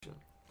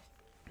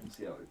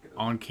see how it goes.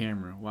 On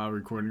camera while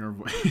recording our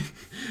voice.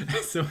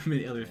 So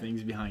many other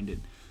things behind it.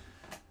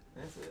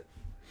 That's it.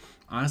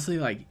 Honestly,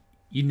 like,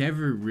 you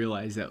never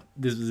realize that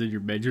this was in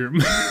your bedroom.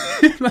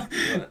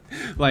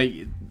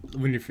 Like,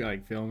 when you're,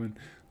 like, filming.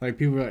 Like,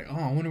 people are like, oh,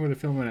 I wonder where they're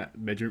filming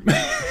at bedroom.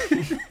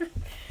 I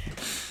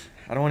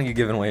don't want you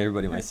giving away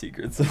everybody my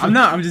secrets. I'm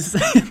not. I'm just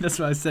saying. That's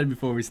what I said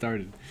before we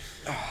started.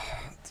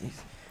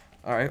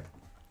 All right.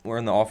 We're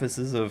in the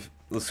offices of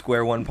the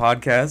Square One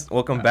podcast.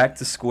 Welcome back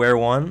to Square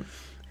One.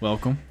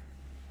 Welcome.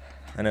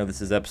 I know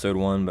this is episode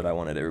 1, but I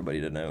wanted everybody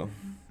to know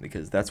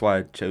because that's why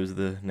I chose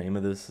the name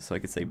of this, so I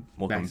could say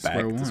welcome back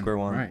to Square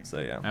One. Right. So,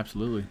 yeah.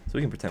 Absolutely. So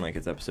we can pretend like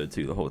it's episode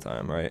 2 the whole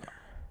time, right?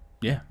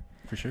 Yeah,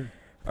 for sure.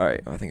 All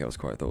right. I think I was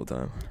quiet the whole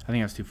time. I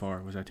think I was too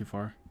far. Was I too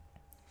far?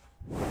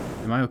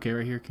 Am I okay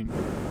right here?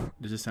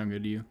 Does this sound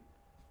good to you?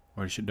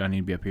 Or do I need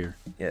to be up here?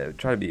 Yeah,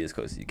 try to be as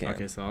close as you can.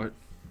 Okay, so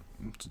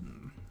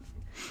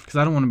because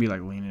I don't want to be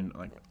leaning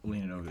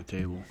over the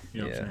table.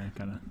 You know what I'm saying?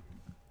 Kind of.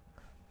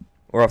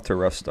 We're off to a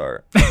rough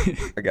start.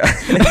 I got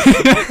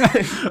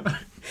it.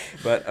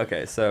 But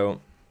okay, so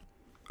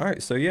all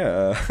right, so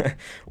yeah,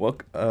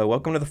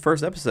 welcome to the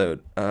first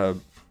episode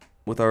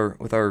with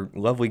our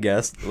lovely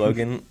guest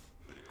Logan.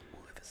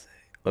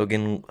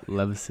 Logan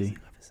Levacy.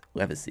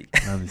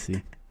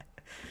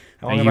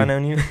 How long have I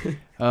known you?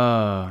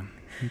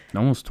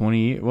 Almost 20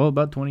 years. Well,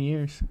 about 20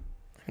 years.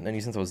 I've known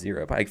you since I was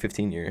 0, probably like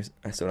 15 years.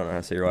 I still don't know how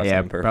to say your last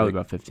name perfectly. Yeah, probably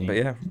about 15. But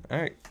yeah, all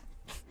right.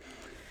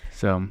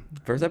 So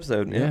First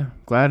episode. yeah,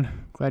 glad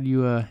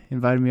you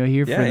invited me out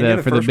here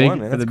for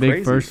the big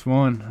crazy. first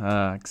one.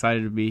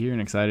 Excited to be here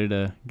and excited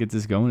to get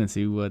this going and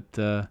see what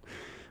this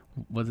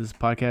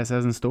podcast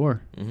has in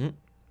store.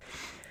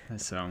 Mm-hmm.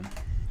 So,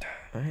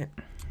 all right.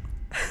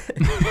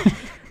 All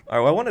right.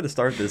 Well, I wanted to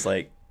start this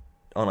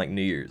on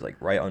New Year's,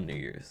 right on New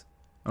Year's.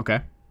 Okay.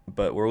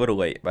 But we're a little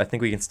late. But I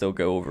think we can still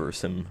go over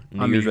some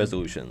New Year's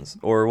resolutions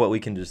or what we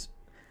can just.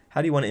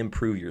 How do you want to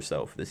improve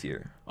yourself this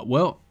year?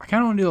 Well, I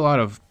kind of want to do a lot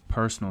of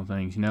personal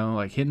things,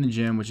 like hitting the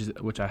gym,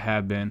 which I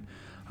have been.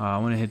 I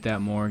want to hit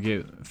that more,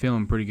 get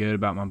feeling pretty good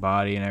about my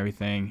body and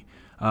everything,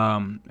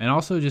 and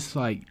also just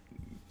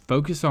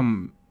focus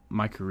on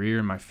my career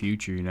and my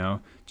future.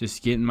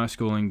 Just getting my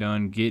schooling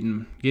done,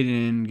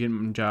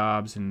 getting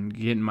jobs, and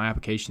getting my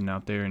application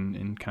out there,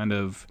 and kind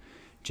of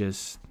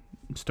just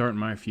starting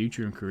my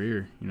future and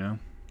career.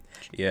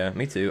 Yeah,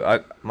 me too.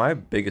 My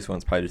biggest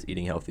one's probably just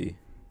eating healthy.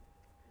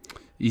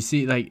 You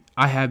see,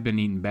 I have been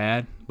eating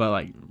bad,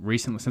 but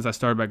recently, since I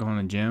started back going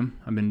to the gym,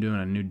 I've been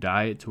doing a new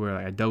diet to where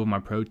I double my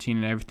protein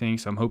and everything.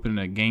 So I'm hoping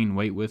to gain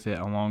weight with it,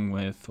 along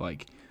with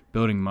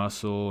building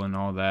muscle and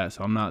all that.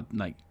 So I'm not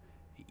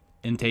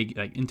intaking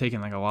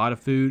a lot of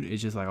food.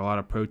 It's just a lot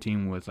of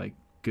protein with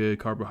good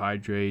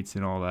carbohydrates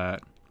and all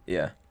that.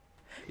 Yeah.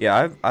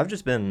 I've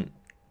just been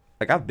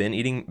I've been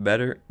eating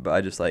better, but I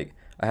just I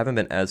haven't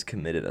been as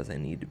committed as I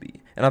need to be,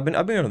 and I've been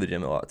going to the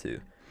gym a lot too.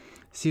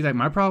 See,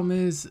 my problem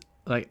is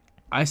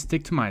I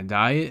stick to my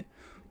diet,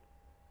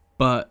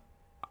 but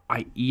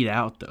I eat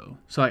out though.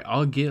 So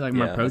I'll get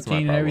my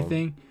protein and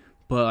everything,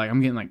 but I'm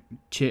getting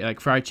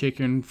fried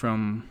chicken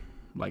from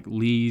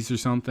Lee's or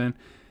something.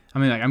 I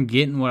mean I'm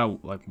getting what I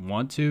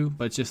want to,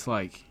 but it's just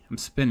I'm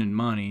spending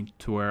money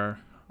to where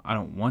I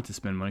don't want to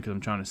spend money because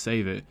I'm trying to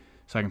save it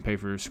so I can pay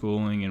for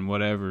schooling and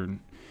whatever, and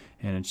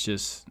it's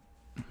just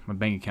my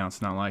bank account's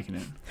not liking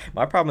it.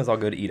 My problem is I'll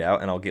go to eat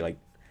out and I'll get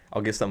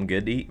something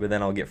good to eat, but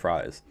then I'll get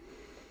fries.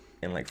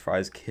 And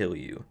fries kill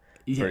you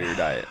for your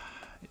diet.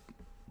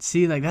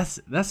 See,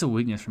 that's a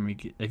weakness for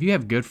me. If you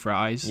have good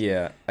fries,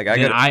 yeah,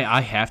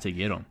 I have to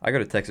get them. I go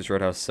to Texas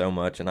Roadhouse so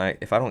much, and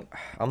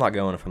I'm not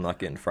going if I'm not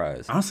getting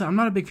fries. Honestly, I'm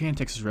not a big fan of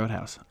Texas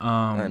Roadhouse.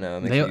 I know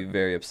it makes me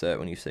very upset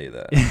when you say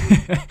that.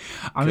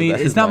 I mean,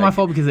 it's not my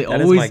fault because that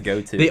is my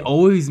go-to. They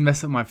always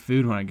mess up my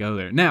food when I go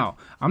there. Now,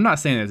 I'm not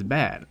saying it's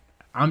bad.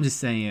 I'm just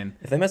saying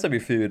if they mess up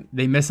your food,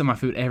 they mess up my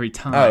food every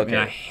time, and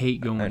I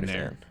hate going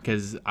there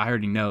because I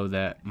already know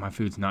that my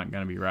food's not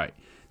gonna be right.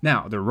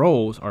 Now the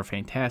rolls are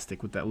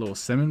fantastic with that little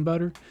cinnamon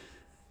butter.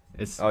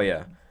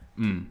 I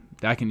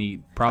can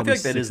eat probably. I feel like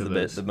 6 that is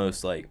the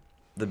most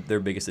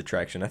their biggest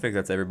attraction. I think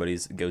that's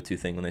everybody's go-to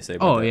thing when they say.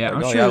 About that.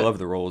 I'm sure. I love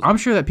the rolls. I'm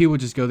sure that people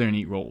just go there and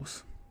eat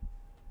rolls.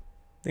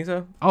 Think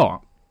so?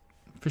 Oh,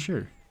 for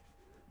sure.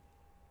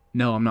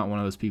 No, I'm not one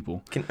of those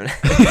people.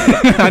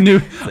 I know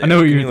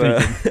what you were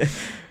thinking.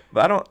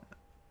 But I don't.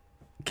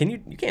 You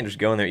can't just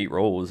go in there, eat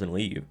rolls, and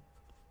leave,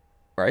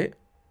 right?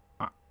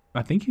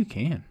 I think you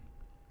can.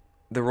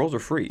 The rolls are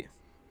free.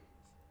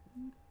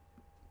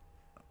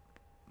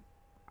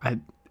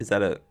 Is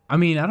that a? I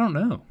mean, I don't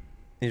know.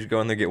 You just go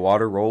in there, get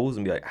water, rolls,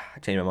 and be like, I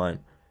changed my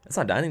mind. That's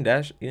not dining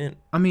dash. You didn't.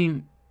 I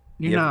mean,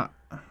 you're not.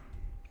 I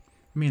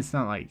mean, it's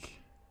not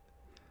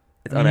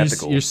it's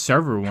unethical. Your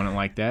server wouldn't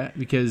like that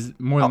because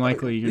more than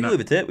likely you're not. We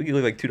could leave a tip. We could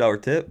leave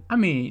 $2 tip. I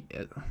mean,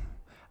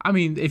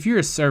 if you're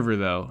a server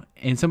though,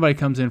 and somebody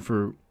comes in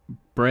for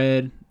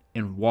bread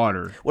and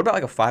water. What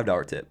about a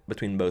 $5 tip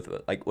between both of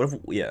us? What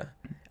if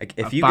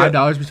if you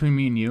 $5 between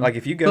me and you.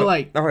 If you go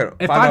but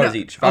 $5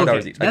 each.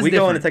 $5 each. We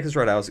go into Texas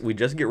Roadhouse. We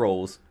just get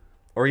rolls,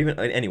 or even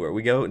anywhere.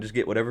 We go and just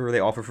get whatever they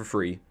offer for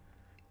free,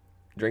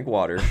 drink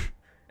water,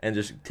 and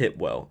just tip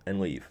well and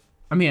leave.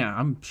 I mean,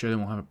 I'm sure they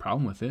won't have a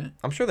problem with it.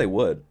 I'm sure they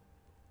would.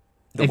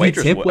 The If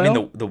waitress you tip would. well?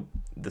 I mean,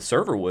 the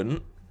server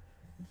wouldn't.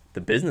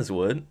 The business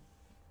would.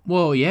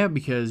 Well, yeah,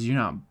 because you're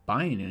not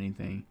buying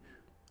anything.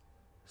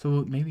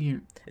 So maybe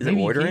you're. Is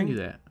maybe it ordering? You can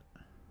do that.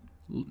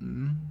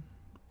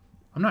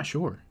 I'm not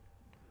sure.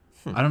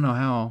 I don't know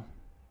how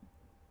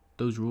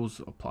those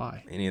rules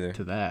apply Me neither.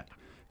 to that.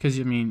 Because,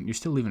 I mean, you're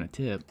still leaving a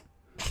tip.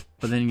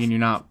 But then again, you're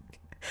not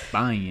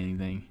buying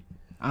anything.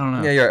 I don't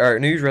know. Yeah. All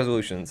right. New Year's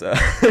resolutions.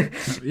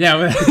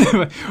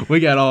 Yeah, we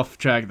got off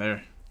track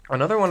there.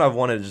 Another one I've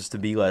wanted just to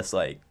be less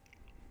like,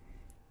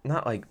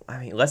 not like, I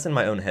mean, less in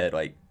my own head.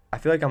 Like, I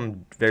feel like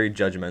I'm very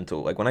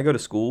judgmental. Like, when I go to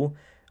school,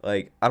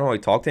 like, I don't really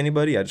talk to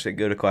anybody. I just like,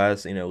 go to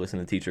class, listen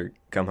to the teacher,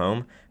 come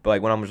home. But,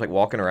 like, when I'm just, like,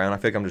 walking around, I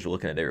feel like I'm just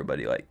looking at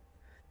everybody, like,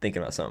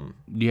 thinking about something.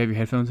 Do you have your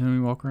headphones in when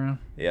you walk around?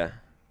 Yeah.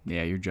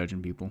 Yeah, you're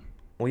judging people.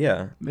 Well,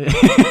 yeah. That's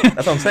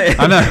what I'm saying.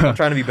 I know. I'm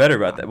trying to be better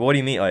about that. But what do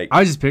you mean? Like,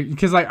 I just picked,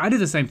 because, like, I do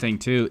the same thing,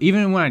 too.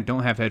 Even when I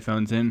don't have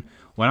headphones in,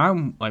 when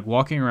I'm, like,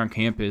 walking around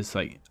campus,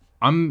 like,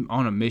 I'm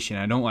on a mission.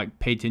 I don't, like,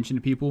 pay attention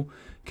to people.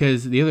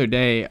 Because the other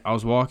day, I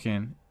was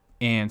walking,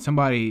 and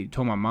somebody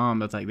told my mom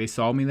that, like, they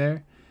saw me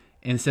there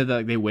and said that,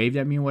 like, they waved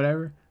at me or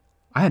whatever.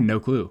 I had no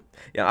clue.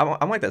 yeah,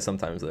 I'm like that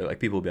sometimes, though. Like,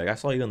 people will be like, I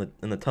saw you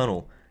in the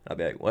tunnel. I'll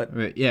be like, what?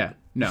 But, yeah,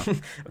 no.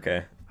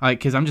 Okay. Like,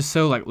 because I'm just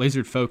so, like,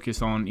 laser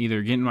focused on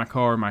either getting in my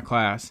car or my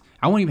class.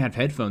 I won't even have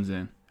headphones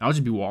in. I'll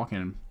just be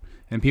walking,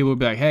 and people would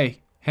be like, hey.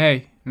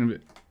 And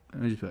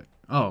I'd just be like,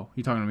 oh,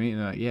 you talking to me?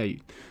 And they're like, yeah.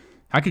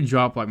 I could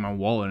drop, like, my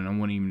wallet, and I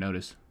wouldn't even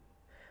notice.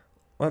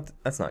 Well,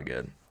 that's not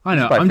good. I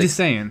know. I'm just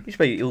saying. You should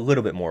be a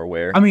little bit more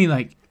aware. I mean,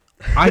 like,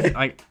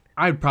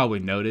 I'd probably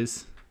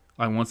notice,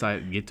 like, once I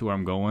get to where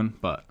I'm going,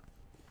 but.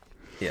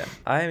 Yeah.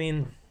 I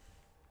mean,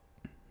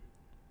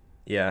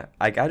 yeah.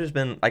 Like, I just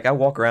been, like, I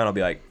walk around, I'll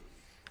be like,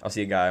 I'll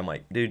see a guy, I'm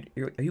like, dude,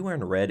 are you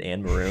wearing red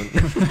and maroon?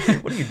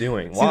 What are you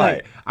doing? Why? See,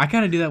 like, I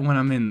kind of do that when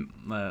I'm in,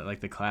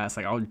 like, the class.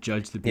 Like, I'll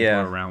judge the people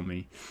Yeah. around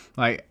me.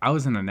 Like, I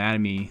was in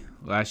anatomy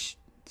last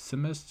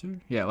semester.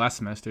 Yeah, last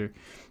semester.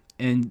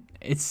 And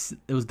it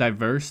was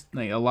diverse.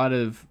 Like,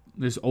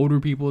 there's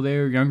older people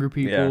there, younger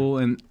people,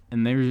 and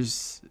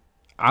there's,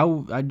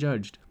 I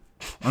judged.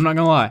 I'm not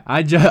gonna lie.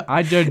 I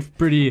judged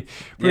pretty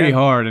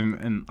hard,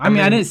 and I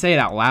mean, I didn't say it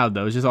out loud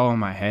though. It was just all in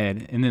my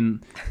head. And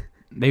then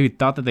they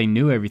thought that they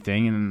knew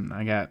everything, and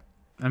I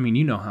mean,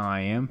 you know how I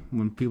am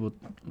when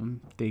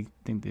they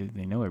think that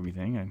they know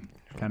everything.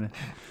 I kind of,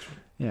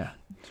 yeah.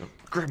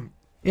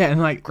 Yeah, and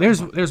like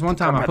there's one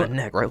time I put the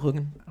neck, right,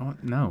 Logan? Oh,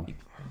 no,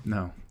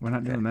 we're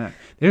not doing that.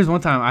 There's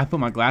one time I put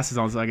my glasses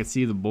on so I could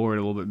see the board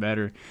a little bit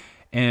better.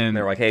 And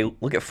they're like, hey,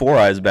 look at Four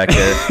Eyes back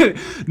there.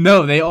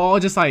 No, they all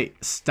just like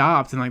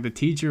stopped, and like the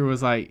teacher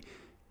was like,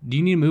 do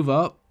you need to move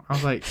up? I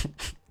was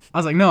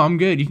like, no, I'm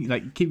good. You can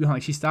like keep going.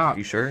 Like she stopped.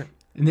 You sure?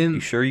 And then You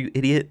sure, you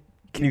idiot?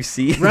 Can you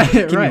see? Right,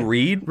 Can right. you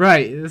read?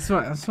 Right. That's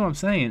what I'm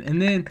saying.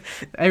 And then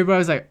everybody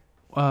was like,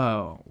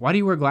 why do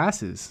you wear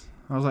glasses?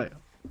 I was like,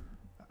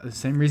 the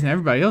same reason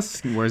everybody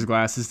else wears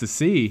glasses, to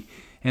see.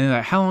 And they're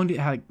like, how long do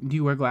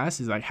you wear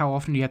glasses? Like, how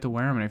often do you have to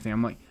wear them and everything?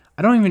 I'm like,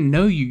 I don't even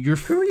know you. You're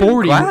 40.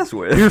 Glass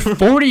with? You're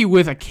 40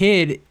 with a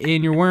kid,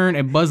 and you're wearing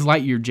a Buzz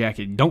Lightyear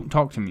jacket. Don't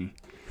talk to me.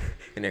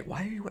 And they're,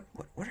 why are you?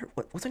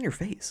 What's on your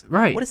face?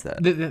 Right. What is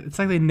that? It's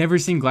like they've never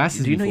seen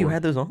glasses. Do you know you before.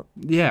 had those on?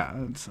 Yeah.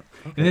 And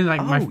then like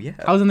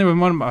I was in there with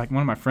one of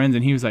my friends,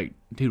 and he was like,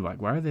 dude,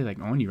 like, why are they like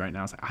on you right now?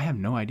 I was like, I have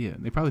no idea.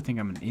 They probably think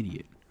I'm an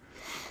idiot.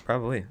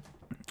 Probably.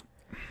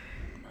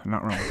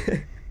 Not wrong.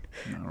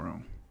 Not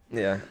wrong.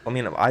 Yeah. I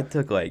mean, I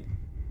took like,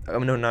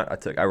 no, not I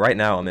took. Right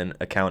now I'm in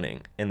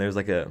accounting, and there's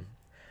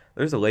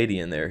a lady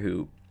in there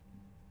who,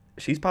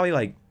 she's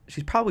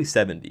probably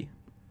 70.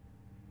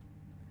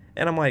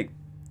 And I'm like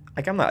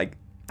I'm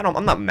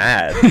not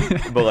mad,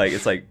 but like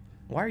it's like,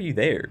 why are you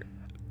there?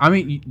 I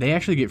mean, they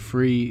actually get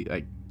free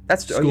like.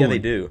 That's schooling. Oh yeah, they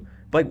do.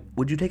 But like,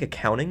 would you take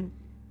accounting?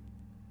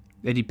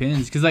 It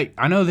depends, because like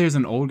I know there's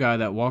an old guy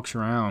that walks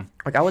around.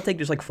 Like I would take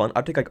just like fun.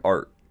 I'd take like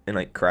art and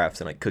like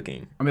crafts and like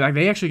cooking. I mean, like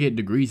they actually get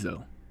degrees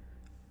though.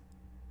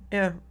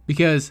 Yeah.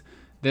 Because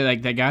they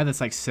like that guy that's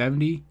like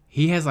 70.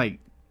 He has like,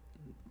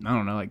 I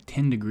don't know, like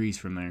 10 degrees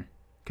from there,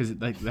 because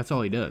like that's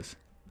all he does.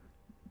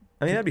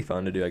 I mean, that'd be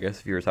fun to do, I guess,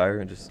 if you retire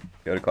and just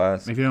go to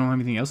class. If you don't have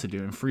anything else to do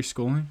and free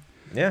schooling.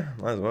 Yeah,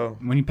 might as well.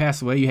 When you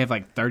pass away, you have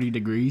like 30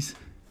 degrees.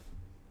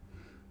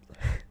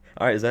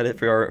 All right, is that it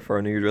for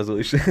our New Year's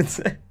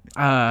resolutions?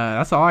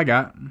 That's all I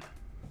got.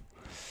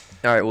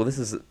 All right, well, this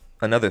is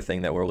another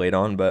thing that we're late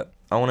on, but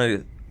I want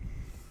to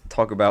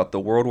talk about the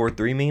World War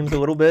III memes a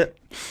little bit.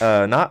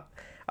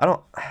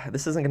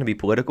 This isn't going to be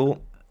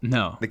political.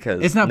 No,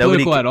 because it's not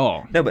political at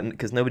all. No, but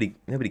because nobody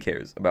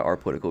cares about our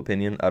political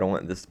opinion. I don't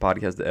want this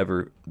podcast to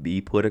ever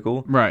be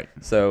political. Right.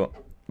 So,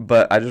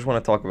 but I just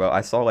want to talk about.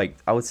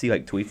 I would see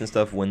like tweets and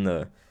stuff when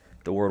the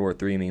World War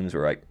III memes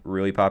were like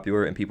really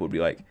popular, and people would be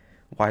like,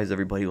 "Why is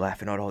everybody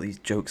laughing at all these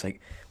jokes?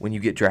 Like when you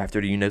get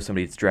drafted, or you know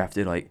somebody that's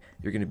drafted, like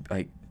you're gonna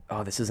like,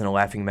 oh, this isn't a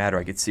laughing matter.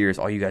 Like it's serious.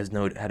 All you guys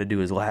know how to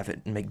do is laugh at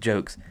and make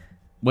jokes."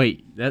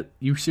 Wait, that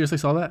you seriously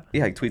saw that?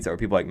 Yeah, like tweets that were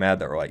people like mad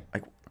that were like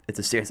it's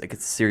a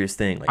serious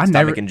thing. Like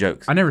stop making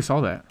jokes. I never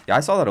saw that. Yeah,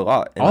 I saw that a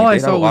lot. And, all I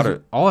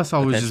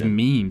saw was just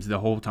memes the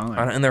whole time,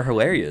 and they're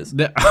hilarious.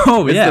 Yeah,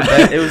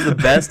 it was the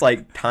best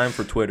like time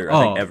for Twitter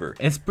I think ever.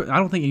 I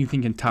don't think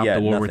anything can top the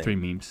World War III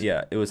memes.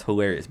 Yeah, it was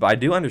hilarious, but I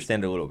do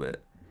understand a little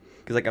bit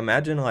because like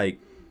imagine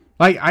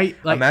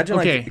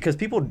because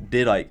people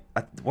did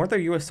weren't there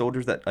U.S.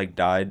 soldiers that like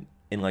died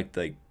in like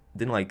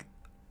didn't like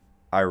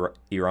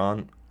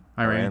Iran?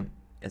 I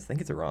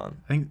think it's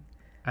Iran.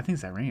 I think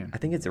it's Iran. I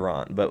think it's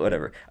Iran, but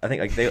whatever. I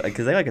think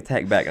because they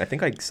attacked back, and I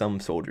think like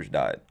some soldiers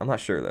died. I'm not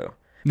sure though.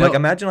 No, like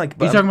imagine like.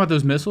 You talking about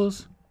those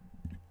missiles?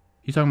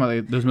 You talking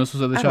about those missiles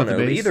that they shot at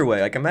the base? Either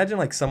way, like imagine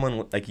like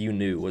someone like you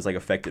knew was like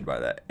affected by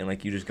that, and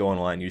like you just go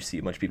online, you see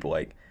a bunch of people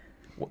like.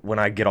 When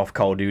I get off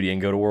Call of Duty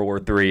and go to World War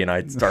III and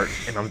I start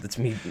and it's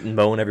me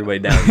mowing everybody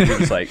down, you're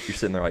just like you're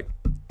sitting there like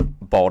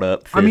balled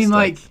up. I mean,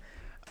 like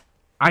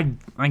I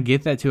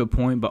get that to a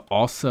point, but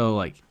also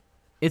like.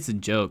 It's a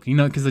joke,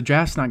 because the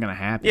draft's not gonna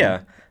happen.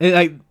 Yeah,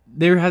 I'm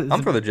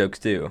for the jokes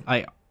too.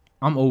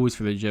 I'm always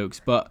for the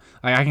jokes, but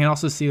I can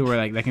also see where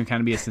like that can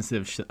kind of be a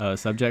sensitive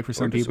subject for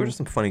some people. We're just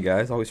some funny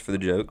guys, always for the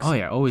jokes. Oh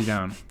yeah, always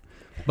down.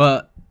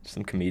 But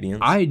some comedians.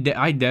 I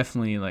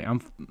definitely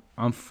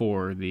I'm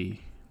for the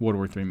World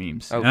War III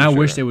memes, and I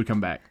wish they would come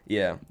back.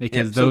 Yeah,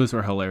 because those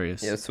were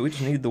hilarious. Yeah, so we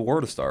just need the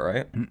war to start,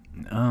 right?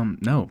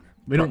 No.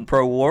 We don't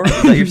pro-war.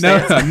 Is that your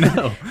stance?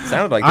 No.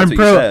 Sounded like that's what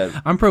you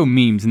said. I'm pro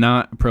memes,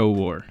 not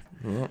pro-war.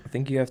 Well, I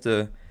think you have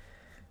to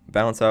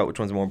balance out which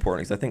one's more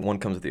important because I think one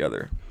comes with the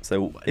other.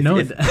 So no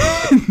memes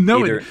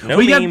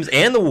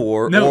and the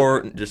war,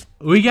 or just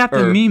we got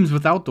the memes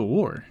without the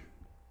war.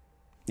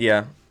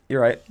 Yeah,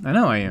 you're right. I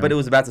know I am. But it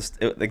was about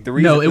to like the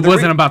reason. No, it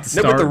wasn't about to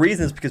start. No, but the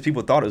reason is because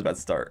people thought it was about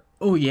to start.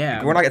 Oh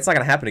yeah, It's not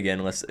gonna happen again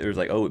unless it was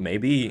like, oh,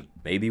 maybe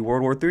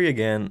World War III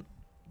again.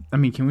 I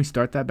mean, can we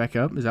start that back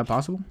up? Is that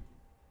possible?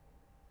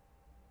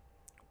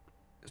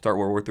 Start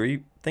World War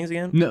III things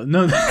again? No,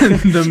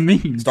 the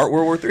memes. Start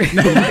World War III?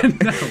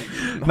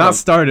 No, not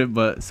start it,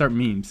 but start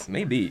memes.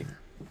 Maybe.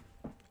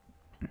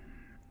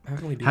 How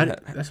can we do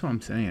that? That's what I'm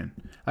saying.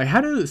 Like,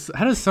 how does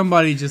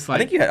somebody just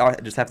like? I think you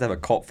just have to have a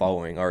cult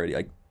following already,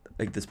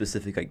 like the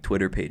specific like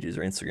Twitter pages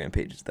or Instagram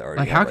pages that already.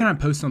 Like, how can I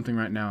post something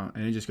right now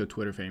and it just go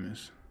Twitter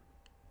famous?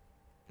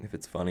 If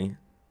it's funny.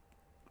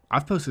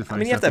 I've posted funny. I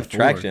mean, you have to have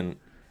traction.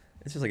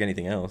 It's just like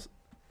anything else.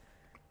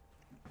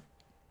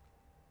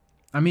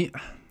 I mean.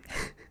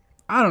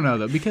 I don't know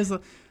though because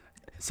if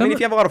you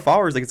have a lot of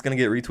followers, like it's gonna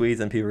get retweets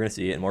and people are gonna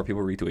see it and more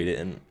people retweet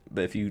it.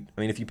 But if you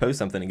post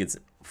something and it gets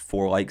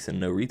 4 likes and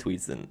no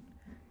retweets, then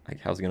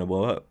like how's it gonna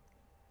blow up?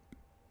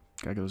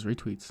 Gotta get those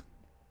retweets.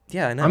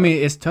 Yeah, I know. I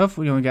mean, it's tough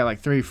when you only got like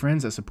 3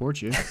 friends that support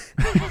you.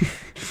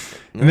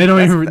 And they don't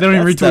even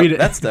retweet it.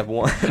 That's step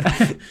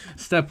 1.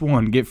 Step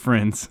 1, get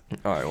friends.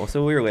 All right. Well,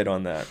 so we were late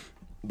on that,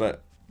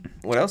 but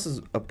what else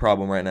is a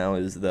problem right now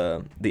is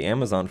the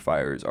Amazon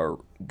fires are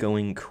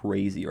going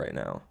crazy right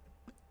now.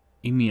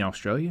 You mean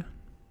Australia?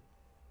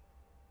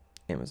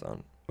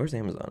 Amazon. Where's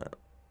Amazon at?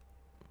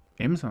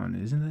 Amazon,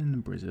 isn't it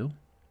in Brazil?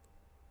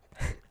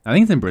 I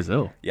think it's in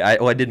Brazil. Yeah,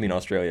 I did mean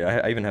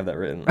Australia. I even have that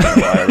written. I don't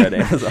know why I read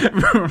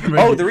Amazon.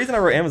 Oh, the reason I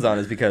wrote Amazon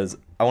is because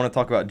I want to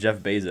talk about Jeff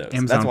Bezos.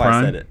 Amazon That's why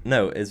Prime? I said it.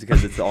 No, it's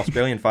because it's the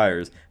Australian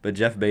fires, but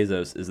Jeff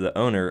Bezos is the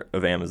owner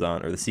of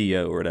Amazon or the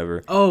CEO or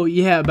whatever. Oh,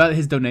 yeah, about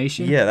his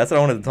donation? Yeah, that's what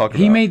I wanted to talk about.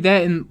 He made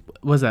that in,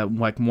 was that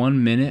like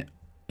 1 minute?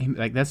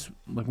 That's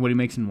like what he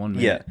makes in 1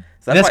 minute. Yeah.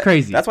 So that's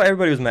crazy. That's why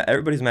everybody was mad.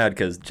 Everybody's mad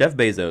because Jeff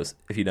Bezos,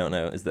 if you don't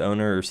know, is the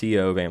owner or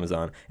CEO of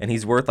Amazon, and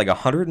he's worth like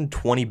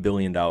 $120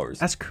 billion.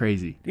 That's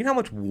crazy. Do you know how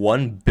much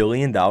 $1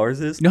 billion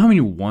is? You know how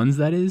many ones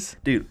that is?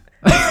 Dude,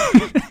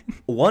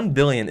 $1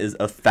 billion is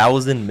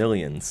 1,000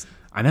 millions.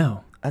 I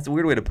know. That's a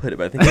weird way to put it,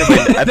 but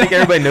I think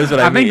everybody knows what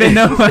I mean. I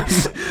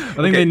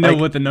think they know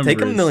what the number is.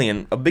 Take $1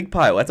 million, a big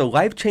pile. That's a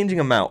life-changing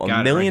amount.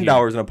 $1 million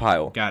in a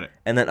pile. Got it.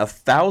 And then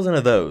 1,000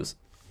 of those.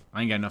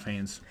 I ain't got enough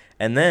hands.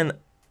 And then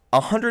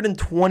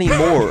 120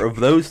 more of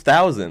those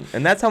 1,000,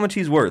 and that's how much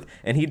he's worth.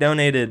 And he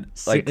donated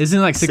like isn't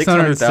it like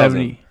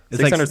 670?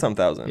 600 some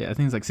thousand. Yeah, I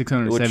think it's like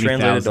 670,000. Which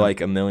translated to like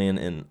 $1 million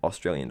in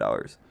Australian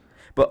dollars.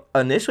 But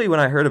initially, when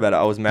I heard about it,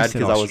 I was mad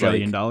because I was like,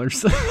 Australian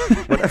dollars.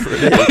 Whatever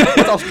it is,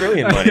 it's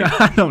Australian money.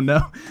 I don't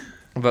know.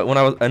 But when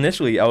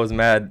I was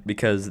mad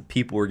because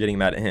people were getting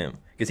mad at him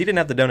because he didn't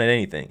have to donate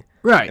anything.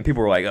 Right. And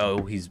people were like,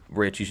 "Oh, he's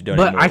rich. You should donate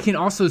more." But I can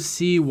also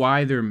see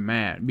why they're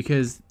mad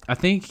because I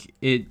think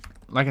it.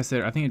 Like I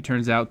said, I think it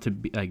turns out to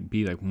be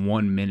like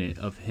 1 minute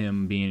of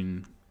him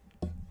being.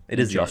 It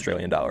is the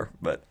Australian dollar,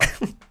 but.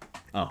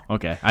 Oh,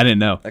 okay. I didn't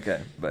know.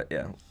 Okay, but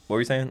yeah, what were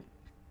you saying?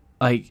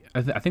 Like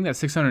I think that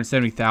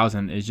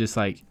 670,000 is just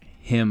like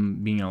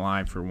him being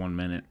alive for 1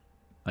 minute,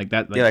 like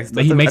that. Like,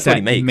 yeah, he makes that.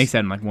 He makes that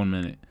in like 1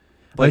 minute.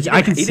 But he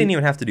didn't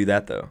even have to do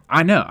that though.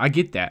 I know, I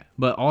get that,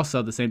 but also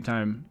at the same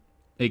time,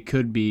 it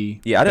could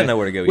be. Yeah, I didn't know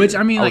where to go. Which either.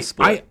 I mean,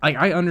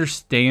 I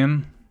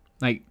understand.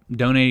 Like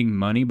donating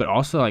money, but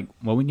also like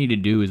what we need to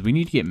do is we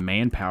need to get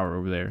manpower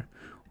over there,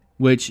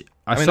 which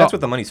I mean that's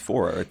what the money's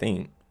for, I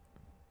think.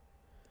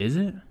 Is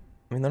it?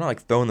 I mean, they're not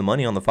like throwing the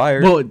money on the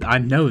fire. Well, I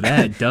know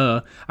that,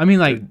 duh. I mean,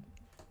 like,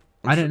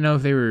 I didn't know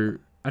if they were.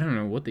 I don't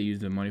know what they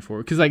used the money for.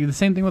 Because like the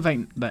same thing with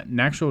like that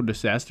natural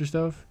disaster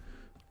stuff.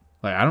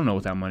 Like I don't know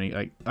what that money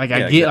like I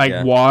get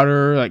like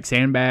water, like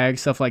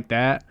sandbags, stuff like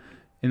that,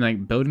 and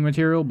like building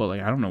material, but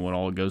like I don't know what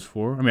all it goes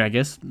for. I mean, I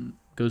guess it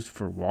goes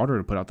for water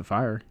to put out the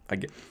fire.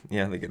 They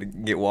gotta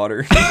get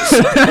water.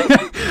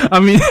 I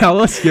mean, how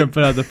else you gonna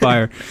put out the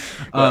fire?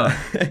 Oh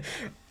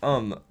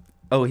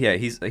yeah,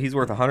 he's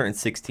worth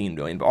 116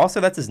 billion, but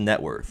also that's his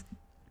net worth.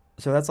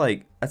 So that's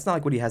not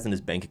like what he has in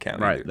his bank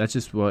account. Right. Either. That's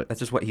just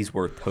what he's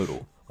worth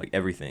total, like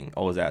everything,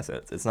 all his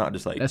assets. It's not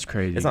just like that's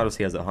crazy. It's not just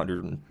he has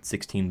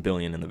 116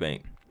 billion in the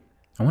bank.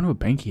 I wonder what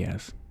bank he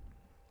has.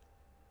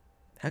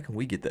 How can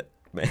we get that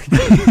bank?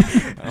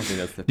 I don't think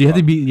that's the. Do you have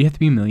to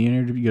be a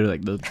millionaire to go to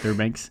like their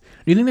banks?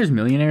 Do you think there's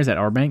millionaires at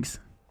our banks?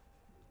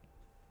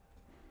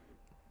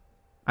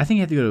 I think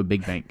you have to go to a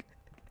big bank,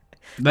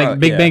 like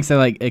big banks that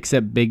like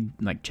accept big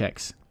like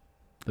checks.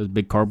 Those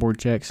big cardboard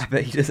checks. I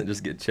bet he doesn't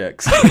just get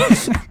checks.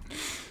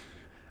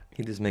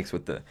 He just makes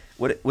with the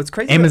what's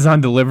crazy.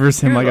 Amazon delivers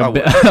him like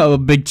a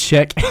big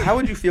check. How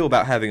would you feel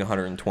about having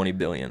 120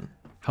 billion?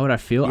 How would I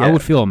feel? Yeah. I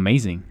would feel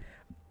amazing.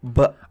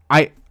 But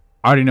I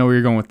already know where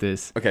you're going with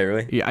this. Okay,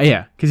 really?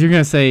 Yeah, because you're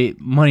gonna say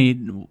money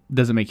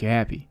doesn't make you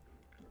happy.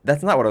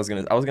 That's not what I was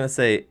gonna. I was gonna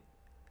say,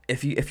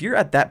 if you're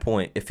at that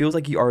point, it feels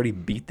like you already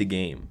beat the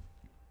game.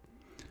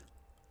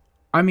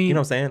 I mean, you know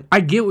what I'm saying? I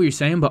get what you're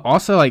saying, but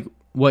also like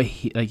what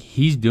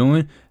he's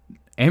doing.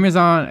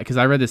 Amazon, because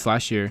I read this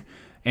last year.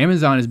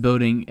 Amazon is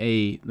building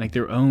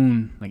their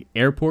own like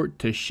airport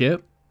to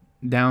ship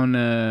down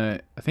I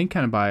think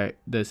kind of by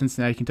the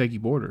Cincinnati Kentucky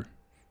border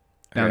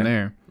down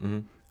there.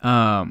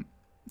 Mm-hmm.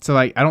 So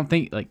like I don't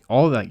think like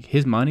all like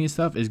his money and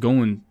stuff is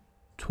going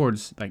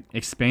towards like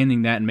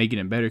expanding that and making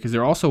it better, because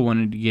they're also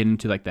wanting to get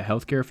into like the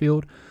healthcare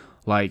field,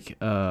 like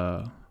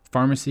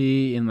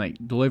pharmacy and like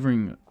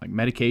delivering like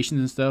medications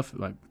and stuff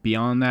like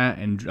beyond that.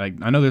 And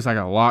like I know there's like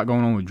a lot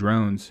going on with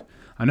drones.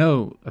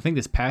 I think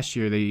this past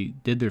year they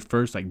did their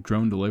first like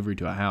drone delivery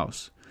to a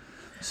house.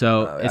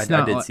 So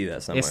I did see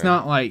that somewhere. It's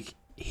not like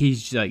he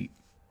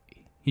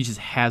just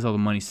has all the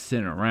money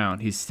sitting around.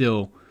 He's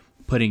still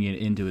putting it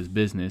into his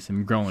business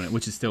and growing it,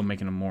 which is still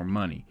making him more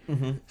money.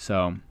 Mm-hmm.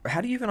 So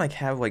how do you even like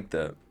have like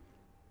the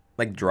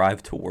like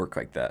drive to work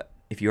like that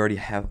if you already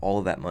have all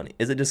of that money?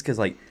 Is it just because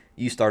like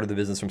you started the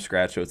business from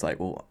scratch, so it's like,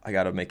 well, I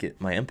gotta make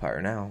it my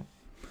empire now?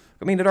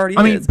 I mean, it already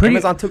is.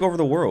 Amazon took over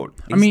the world.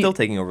 He's still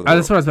taking over the world.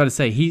 That's what I was about to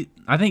say.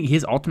 I think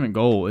his ultimate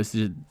goal is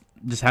to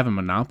just have a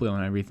monopoly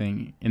on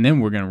everything, and then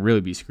we're going to really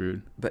be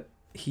screwed. But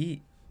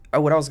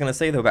what I was going to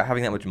say, though, about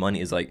having that much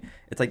money is like,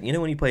 it's like, you know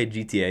when you play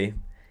GTA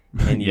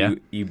and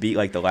you beat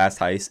like the last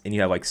heist and you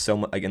have like so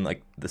much, like in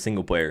like the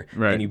single player,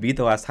 right? And you beat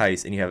the last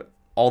heist and you have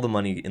all the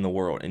money in the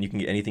world and you can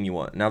get anything you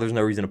want. Now there's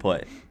no reason to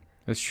play.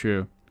 That's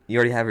true. You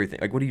already have everything.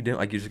 Like, what are you doing?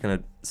 Like, you're just going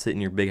to sit in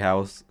your big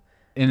house.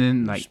 And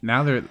then like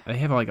now they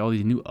have like all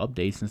these new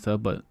updates and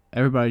stuff, but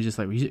everybody's just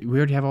like we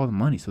already have all the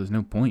money, so there's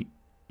no point.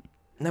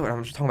 No, but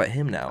I'm just talking about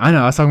him now. I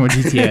know. I was talking about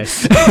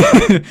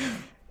GTA.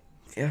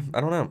 Yeah, I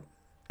don't know.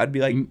 I'd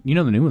be like, you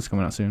know, the new one's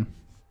coming out soon.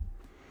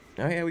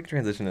 Oh yeah, we can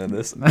transition into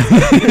this.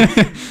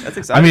 That's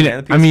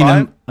exciting. I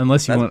mean,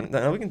 unless you want.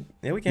 No, we can.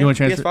 Yeah, we can. You want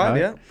to transfer? PS5,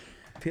 yeah.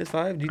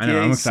 PS5,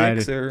 GTA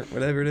 6 or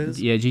whatever it is.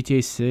 Yeah,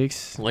 GTA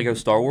 6. Lego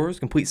Star Wars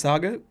Complete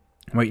Saga.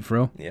 Wait, for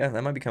real? Yeah,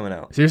 that might be coming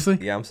out. Seriously?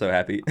 Yeah, I'm so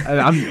happy.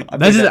 I played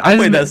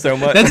that so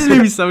much. That just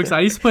made me so excited.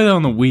 I used to play that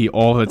on the Wii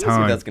all the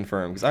time. That's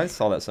confirmed because I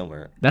saw that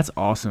somewhere. That's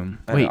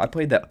awesome. Wait, I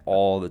played that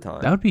all the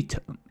time. That would be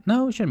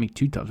no, it shouldn't be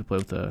too tough to play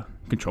with a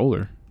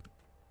controller.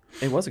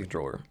 It was a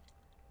controller.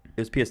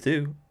 It was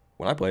PS2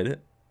 when I played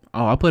it.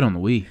 Oh, I played on the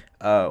Wii.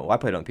 Well, I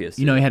played on PS2.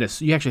 You know,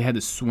 you actually had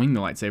to swing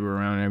the lightsaber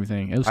around and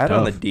everything. It was tough. I had it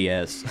on the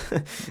DS.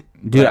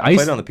 Dude, I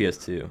played it on the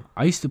PS2.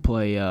 I used to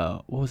play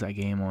what was that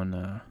game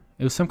on?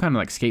 It was some kind of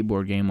like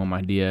skateboard game on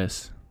my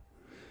DS.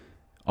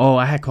 Oh,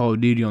 I had Call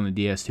of Duty on the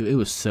DS too. It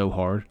was so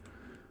hard.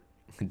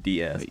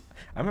 DS.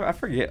 I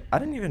forget. I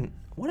didn't even.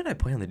 What did I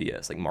play on the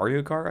DS? Like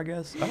Mario Kart, I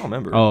guess. I don't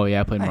remember. Oh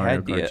yeah, I played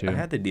Mario Kart too. I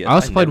had the DS. I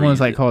also played ones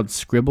like called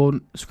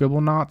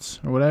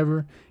Scribblenauts or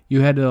whatever.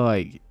 You had to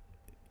like,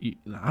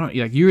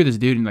 you were this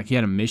dude and like you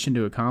had a mission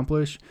to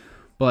accomplish.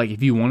 But like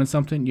if you wanted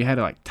something, you had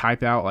to like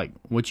type out like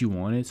what you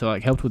wanted. So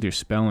like helped with your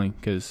spelling,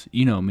 because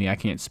you know me, I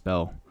can't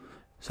spell.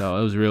 So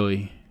it was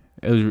really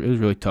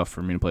tough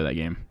for me to play that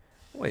game.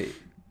 Wait,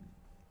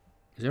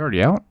 is it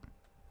already out?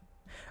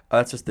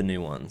 That's just the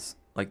new ones,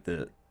 like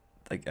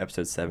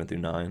episodes 7 through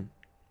 9.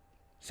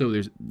 So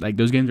there's like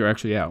those games are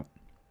actually out.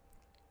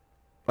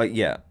 Like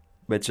yeah,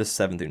 but it's just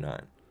 7 through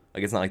 9.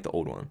 Like it's not like the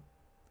old one.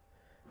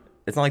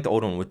 It's not like the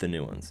old one with the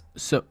new ones.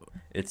 So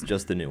it's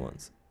just the new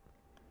ones.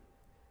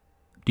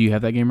 Do you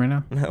have that game right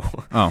now? No.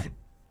 Oh.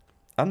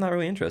 I'm not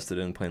really interested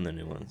in playing the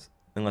new ones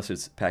unless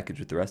it's packaged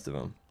with the rest of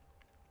them.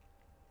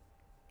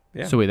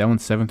 Yeah. So wait, that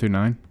one's 7 through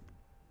 9?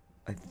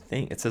 I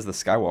think it says the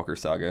Skywalker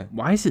Saga.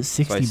 Why is it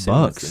 $60?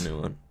 That's the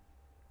new one.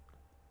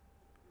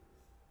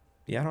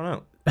 Yeah, I don't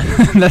know.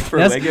 for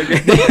Lego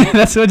games.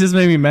 That's what just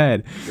made me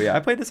mad. But yeah, I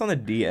played this on the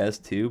DS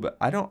too, but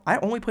I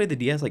only played the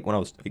DS like when I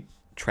was like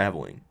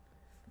traveling.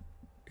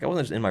 Like, I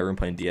wasn't just in my room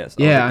playing DS.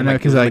 Yeah, I know,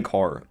 because in like the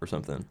car or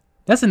something.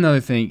 That's another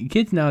thing.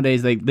 Kids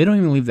nowadays, like, they don't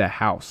even leave the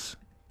house.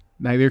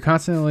 Like, they're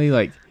constantly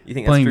like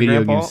playing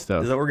video game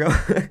stuff. Is that where we're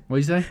going? What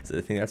you say? So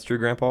I think that's true,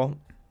 Grandpa.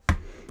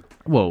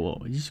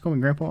 Whoa! You just call me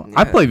Grandpa? Yeah,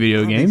 I play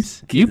video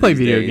games. You play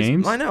video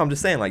games. I know. I'm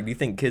just saying. Like, do you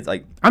think kids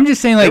like? I'm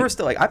just saying. Like, they were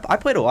still like. I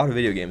played a lot of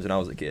video games when I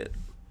was a kid.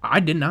 I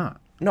did not.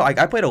 No, I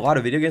played a lot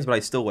of video games, but I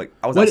still like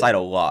I was outside a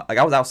lot. Like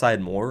I was outside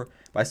more,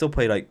 but I still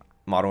played like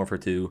Modern Warfare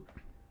 2.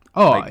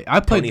 Oh, like, I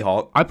played Tony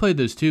Hawk. I played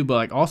those too, but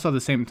like also at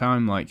the same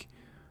time, like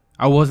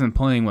I wasn't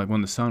playing like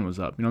when the sun was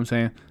up. You know what I'm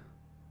saying?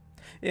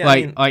 Yeah.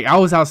 Like I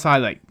was outside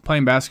like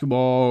playing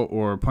basketball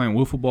or playing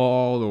wiffle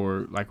ball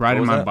or like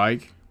riding my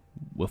bike.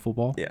 Wiffle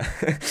ball? Yeah.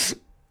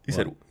 You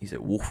said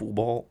wiffle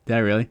ball? Did I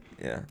really?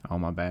 Yeah. Oh,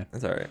 my bad.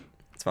 That's all right.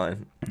 It's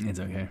fine. It's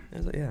okay.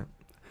 It's like, yeah.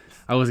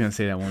 I was gonna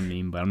say that one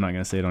meme, but I'm not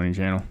gonna say it on your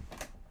channel.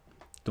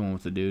 The one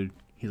with the dude.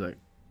 He's like,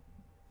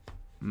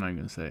 I'm not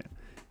gonna say it.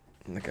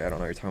 Okay, I don't know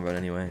what you're talking about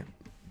anyway.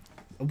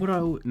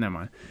 Never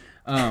mind.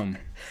 I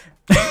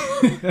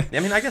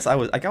mean, I guess I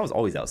was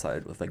always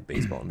outside with like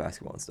baseball and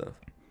basketball and stuff.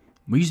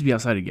 We used to be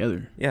outside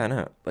together. Yeah, I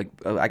know.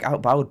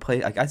 I would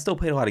play. I still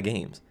played a lot of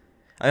games.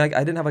 I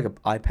didn't have like an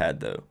iPad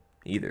though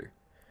either.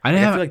 I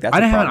didn't have an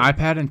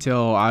iPad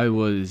until I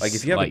was like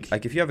if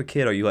you have a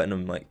kid, are you letting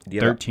them like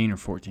 13 or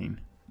 14?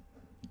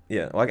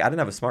 Yeah, like I didn't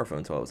have a smartphone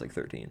until I was like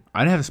 13. I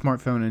didn't have a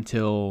smartphone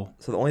until.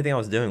 So the only thing I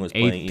was doing was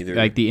playing either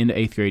like the end of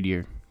 8th grade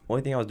year.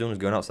 Only thing I was doing was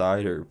going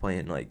outside or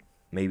playing like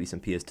maybe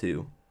some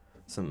PS2,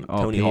 some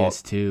Tony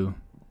PS2,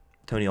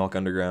 Tony Hawk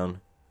Underground.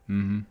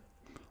 Mhm.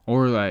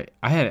 Or like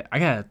I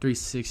got a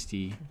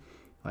 360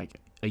 like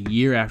a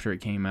year after it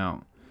came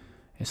out.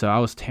 And so I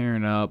was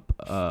tearing up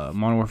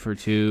Modern Warfare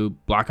 2,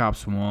 Black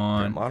Ops 1,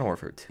 Yeah, Modern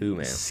Warfare 2,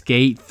 man.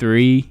 Skate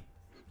 3.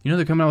 You know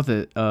they're coming out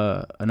with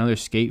another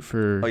Skate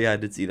for Oh yeah, I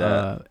did see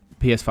that.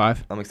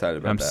 PS5. I'm excited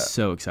about that. I'm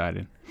so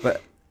excited.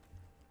 But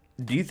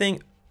do you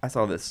think I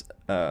saw this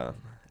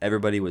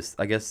everybody was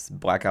I guess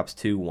Black Ops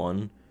 2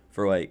 won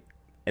for like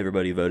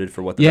everybody voted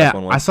for what the best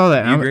one was. I saw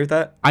that. Do you agree with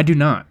that? I do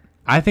not.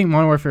 I think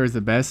Modern Warfare is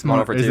the best.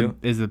 Modern Warfare 2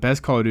 is the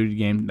best Call of Duty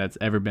game that's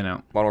ever been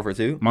out. Modern Warfare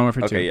 2? Modern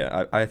Warfare 2. Okay,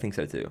 yeah, I think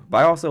so too. But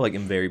I also like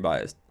am very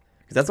biased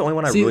because that's the only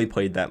one I really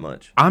played that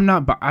much. I'm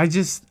not. I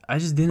just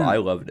didn't. But I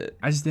loved it.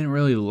 I just didn't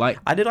really like.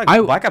 I did like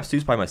Black Ops 2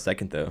 is probably my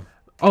second though.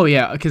 Oh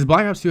yeah, because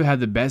Black Ops 2 had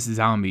the best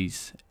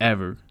zombies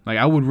ever. Like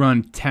I would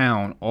run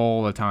town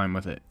all the time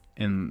with it,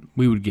 and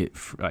we would get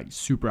like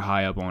super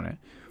high up on it.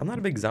 I'm not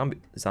a big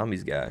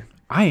zombies guy.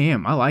 I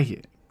am. I like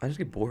it. I just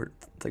get bored.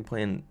 It's like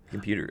playing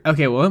computer.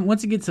 Okay, well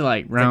once it gets to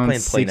like round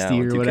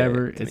 60 or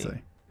whatever, it's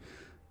like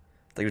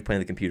just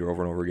playing the computer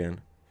over and over again.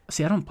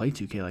 See, I don't play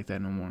 2K like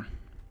that no more.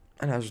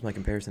 I know, that was just my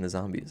comparison to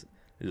zombies.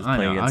 Just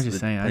I was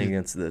just saying. Playing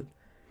against the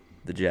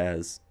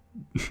Jazz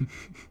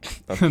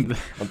on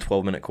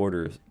 12-minute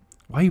quarters.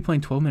 Why are you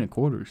playing 12-minute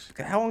quarters?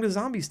 How long do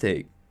zombies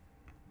take?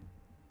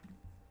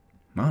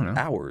 I don't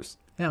know. Hours.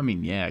 Yeah, I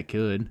mean, yeah, it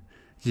could.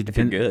 Just if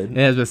you're good.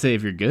 Yeah, I was about to say,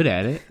 if you're good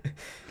at it.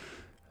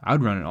 I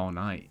would run it all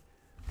night.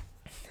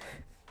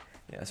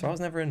 Yeah, so I was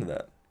never into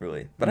that,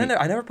 really. But I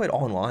never played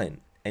online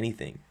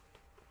anything.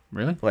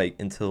 Really? Like,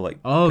 until, like,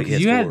 oh,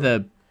 because you had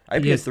the I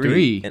had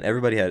PS3, and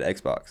everybody had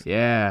Xbox.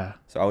 Yeah.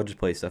 So I would just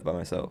play stuff by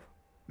myself.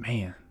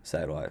 Man.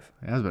 Sad life.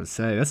 I was about to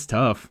say, that's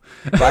tough.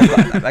 But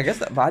I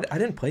guess I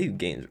didn't play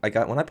games. Like,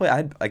 when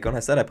I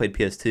said I played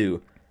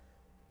PS2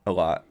 a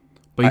lot.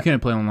 But you couldn't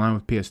play online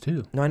with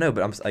PS2. No, I know,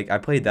 but I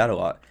played that a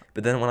lot.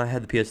 But then when I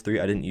had the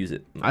PS3, I didn't use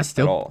it at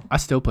all. I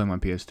still play my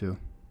PS2.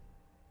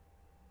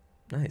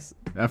 Nice.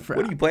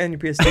 What do you play on your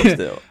PS2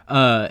 still?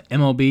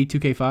 MLB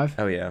 2K5.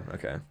 Oh yeah,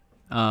 okay.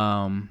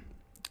 And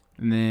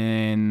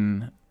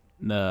then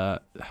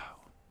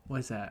what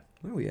is that?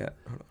 Where are we at?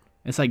 Hold on.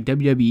 It's like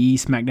WWE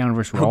SmackDown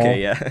vs. Raw.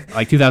 Okay, yeah.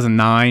 Like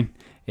 2009.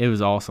 It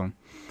was awesome.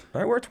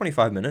 All right, we're at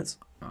 25 minutes.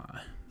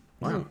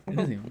 Wow.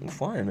 We're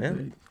flying,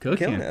 man. Cooking.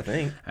 Killing it, I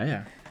think. Oh,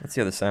 yeah. Let's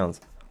see how this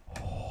sounds.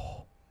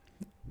 All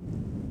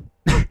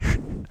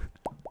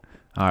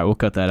right, we'll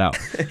cut that out.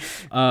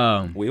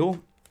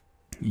 Wheel?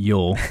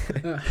 You'll.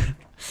 Okay.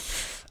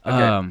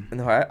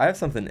 No, I have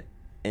something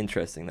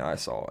interesting that I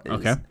saw.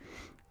 Okay.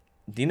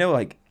 Do you know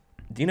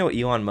what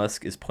Elon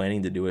Musk is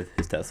planning to do with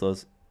his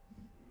Teslas?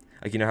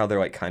 Like, you know how they're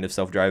like kind of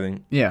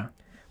self-driving? Yeah.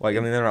 Like, I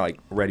mean, they're not like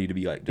ready to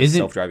be like just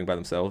self-driving by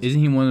themselves. Isn't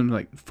he one of them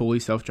like fully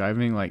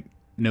self-driving, like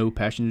no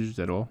passengers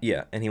at all?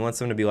 Yeah, and he wants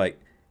them to be like,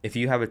 if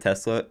you have a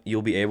Tesla,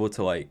 you'll be able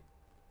to like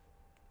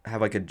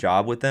have like a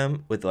job with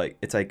them with like,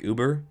 it's like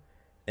Uber,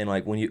 and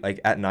like when you like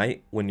at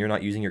night when you're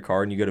not using your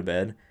car and you go to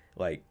bed,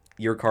 like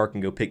your car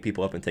can go pick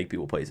people up and take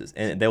people places,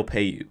 and they'll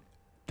pay you.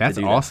 That's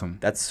awesome.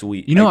 That's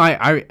sweet. You know,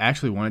 I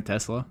actually want a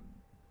Tesla.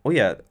 Well,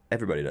 yeah,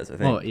 everybody does, I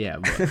think. Well, yeah,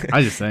 but I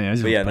was just saying. I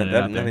mean,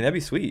 that'd be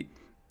sweet.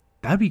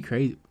 That'd be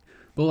crazy.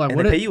 But like, and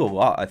they pay you a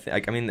lot. I think.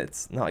 Like, I mean,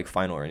 it's not like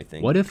final or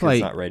anything. What if like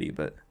it's not ready?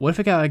 But what if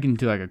it got like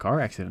into like a car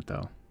accident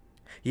though?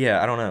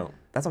 Yeah, I don't know.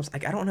 That's what I'm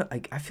like. I don't know.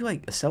 Like, I feel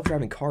like a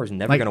self-driving car is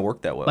never Like- gonna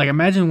work that well. Like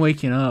imagine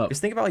waking up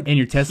just think about like and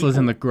your Tesla's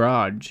in people. the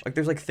garage Like,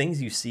 there's like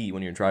things you see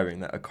when you're driving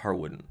that a car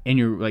wouldn't. and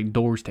your like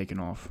doors taken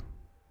off.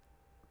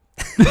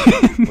 What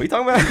are you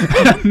talking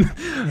about?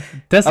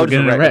 Tesla Oh, just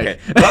getting a wreck.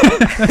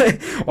 Okay.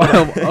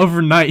 Wow,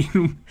 overnight.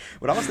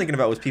 What I was thinking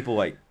about was people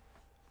like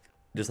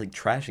just like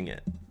trashing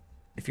it.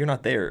 If you're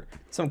not there,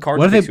 some car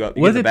What if picks they- you up.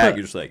 You what get in if the they back, put-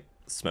 you're just like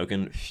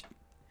smoking.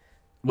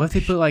 What if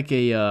they put like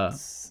a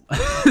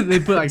they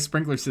put like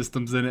sprinkler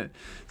systems in it?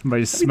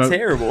 Somebody That'd be smoke.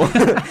 terrible.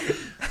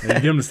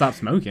 Get them to stop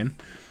smoking.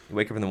 You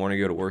wake up in the morning,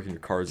 you go to work, and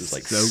your car is just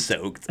like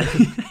Soaked.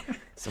 soaked.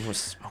 Someone's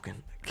smoking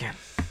again.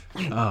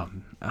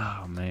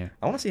 Oh man.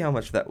 I want to see how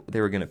much that they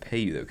were gonna pay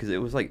you though, because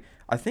it was like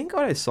I think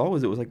what I saw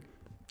was it was like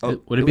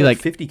Would it be like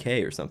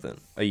 $50K or something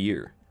a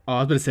year? Oh, I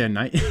was about to say a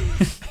night.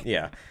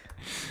 Yeah,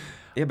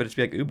 yeah, but it'd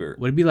be like Uber.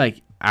 Would it be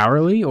like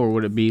hourly or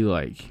would it be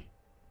like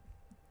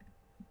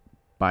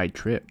by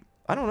trip?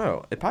 I don't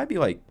know. It'd probably be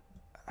like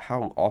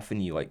how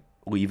often you like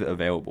leave it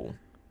available.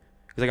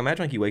 Because like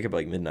imagine like you wake up at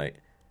like midnight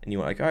and you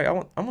want like, all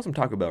right, I want some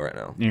Taco Bell right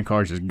now. And your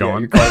car's just Yeah, gone.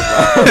 your car's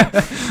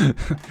gone.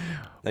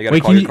 Now you gotta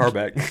Wait, call can your you- car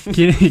back.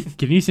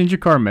 Can you send your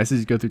car a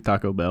message go through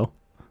Taco Bell?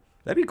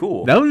 That'd be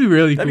cool. That would be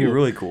really That'd cool. be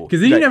really cool.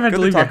 'Cause then you Like, never have go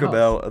to leave your Taco house.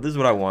 Bell. This is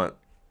what I want.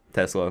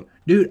 Tesla.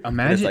 Dude, And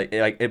imagine it's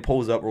like it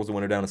pulls up, rolls the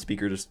window down, a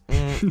speaker just.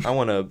 I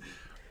want a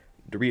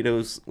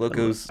Doritos,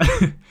 Locos.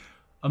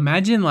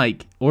 imagine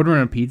like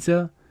ordering a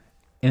pizza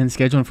and then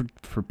scheduling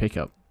for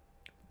pickup.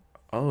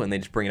 Oh, and they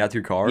just bring it out to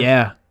your car.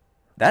 Yeah.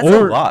 That's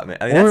Or- a lot, man.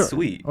 I mean, or- that's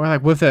sweet. Or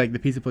like what if like the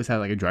pizza place had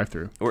like a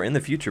drive-through? Or in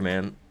the future,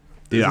 man.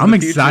 This Dude, is I'm the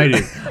future.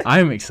 excited. I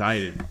am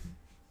excited.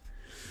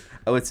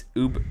 Oh, it's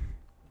Uber.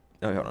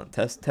 Oh, hold on.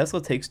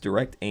 Tesla takes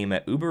direct aim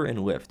at Uber and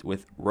Lyft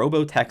with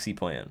robo-taxi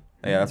plan.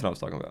 Yeah, that's what I was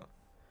talking about.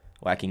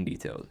 Lacking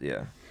details,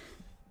 yeah.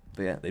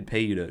 But yeah, they'd pay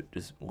you to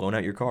just loan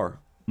out your car.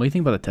 What do you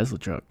think about the Tesla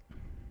truck?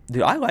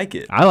 Dude, I like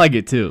it. I like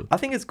it too. I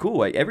think it's cool.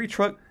 Like, every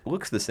truck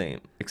looks the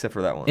same, except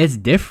for that one. It's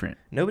different.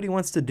 Nobody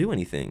wants to do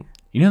anything.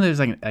 You know, there's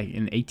like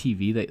an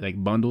ATV that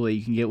like bundle that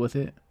you can get with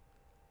it.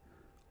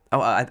 Oh,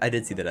 I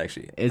did see that,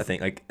 actually. I It's-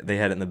 think, like, they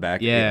had it in the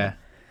back. Yeah.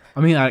 I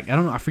mean, I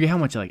don't know. I forget how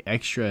much like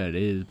extra it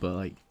is, but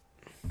like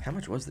How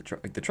much was the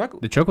truck? Like, the truck,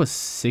 the truck was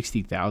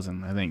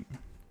 60,000, I think,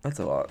 that's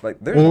a lot. Like,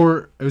 there's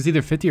or it was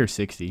either 50 or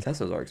 60.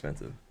 Teslas are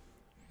expensive.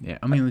 Yeah,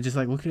 I mean, just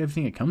like look at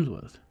everything it comes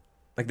with.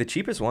 Like, the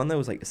cheapest one, though,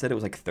 was like, it said it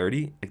was like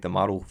 30. Like, the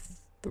Model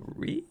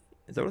 3?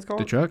 Is that what it's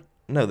called? The truck.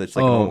 No, that's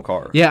like a normal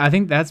car. Yeah, I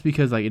think that's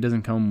because like it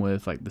doesn't come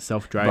with like the But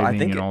self-driving I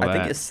think and all I that.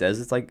 think it says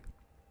it's like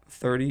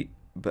 30,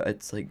 but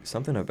it's like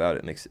something about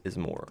it is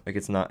more. Like,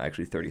 it's not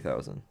actually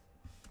 30,000.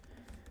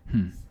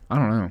 I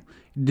don't know.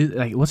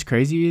 Like what's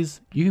crazy is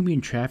you can be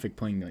in traffic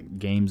playing like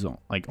games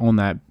on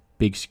that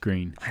big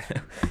screen.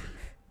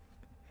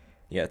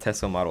 Yeah,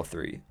 Tesla Model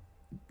 3.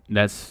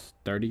 That's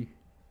 30.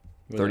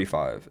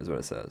 35 is what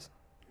it says.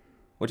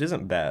 Which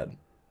isn't bad.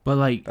 But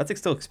like, That's like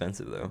still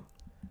expensive though.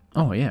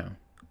 oh yeah,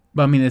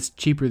 but I mean it's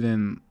cheaper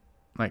than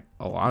like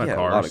a lot of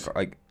cars.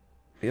 Like,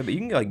 yeah, but you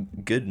can get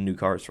like good new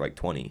cars for like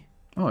 20.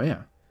 Oh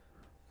yeah.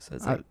 So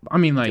it's like, I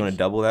mean do like, you want to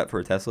double that for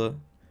a Tesla?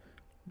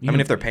 you I mean,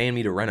 know- if they're paying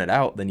me to rent it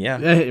out, then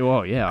yeah,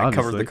 well yeah, that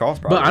covers obviously. the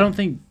cost. But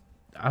Probably.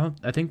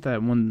 I think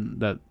that one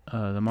that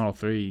the Model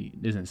 3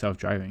 isn't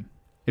self-driving.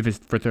 If it's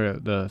for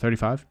the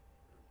 35,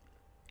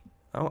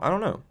 I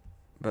don't know,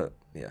 but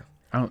yeah,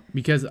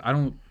 because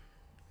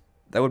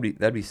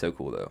that'd be so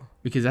cool though.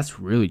 because that's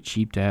really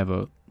cheap to have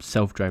a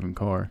self-driving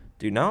car.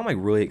 Dude, now I'm like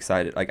really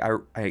excited. Like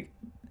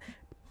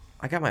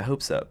I got my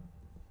hopes up,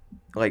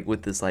 like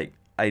with this like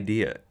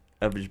idea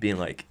of just being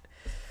like,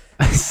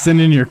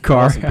 Sending your I car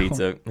want some out.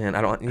 pizza, man.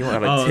 I don't. You know how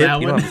to Oh, tip. that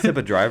You know one? how to tip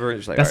a driver.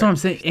 It's like That's all what I'm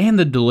saying. And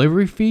the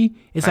delivery fee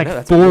is I like know,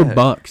 that's what- yeah.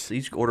 $4. So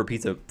you just order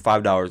pizza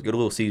 $5. Go to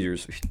Little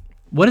Caesars,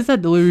 What does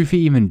that delivery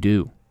fee even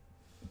do?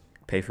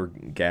 pay for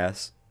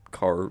gas,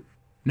 car.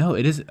 No,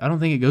 it is. I don't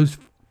think it goes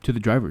to the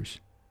drivers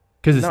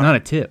because it's No. not a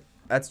tip.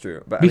 That's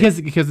true. But I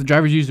mean, Because the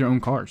drivers use their own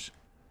cars.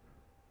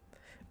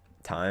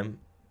 time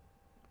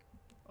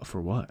For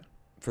what?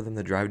 for them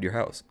to drive to your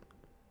house.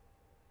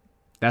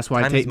 That's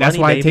why Time is that's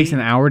money, why it takes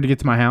baby. an hour to get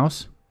to my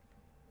house.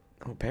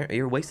 Oh,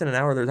 you're wasting an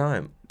hour of their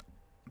time.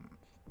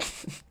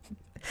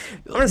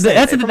 That's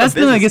the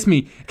thing that gets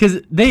me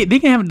because they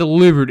can have it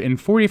delivered in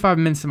 45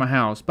 minutes to my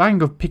house, but I can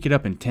go pick it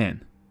up in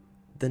 10.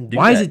 Then do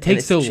Why that, does it take and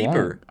it's so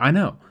cheaper. long? I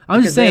know. I'm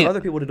Because just they saying have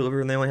other people to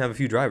deliver, and they only have a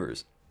few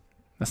drivers.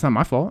 that's not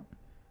my fault.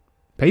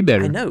 Pay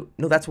better. I know.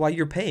 No, that's why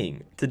you're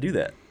paying to do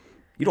that.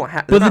 You don't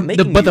have. But They're not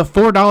making the you.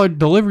 $4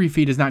 delivery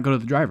fee does not go to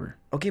the driver.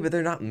 Okay, but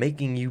they're not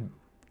making you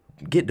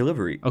get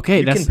delivery. Okay,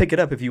 you that's- can pick it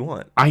up if you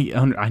want. I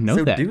know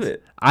So that. do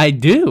it. I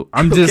do.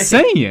 I'm just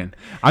Okay. saying.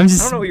 I'm I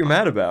just. don't know what you're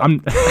mad about.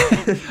 I'm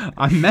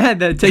I'm mad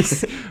that it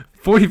takes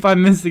 45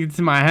 minutes to get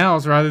to my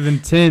house rather than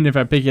 10 if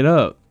I pick it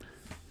up.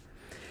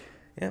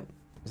 Yeah,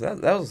 so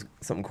that was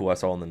something cool I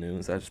saw in the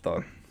news. I just thought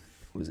it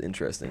was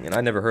interesting, and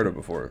I never heard of it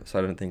before, so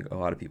I didn't think a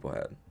lot of people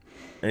had.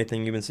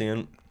 Anything you've been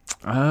seeing?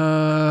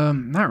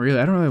 Not really.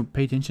 I don't really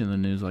pay attention to the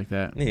news like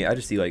that. Yeah, I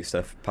just see like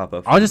stuff pop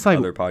up. I'll just, from like-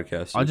 other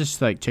podcasts. I'll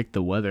just like check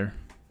the weather.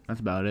 That's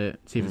about it.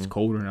 See if it's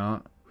cold or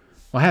not.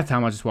 Well, half the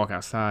time I'll just walk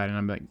outside and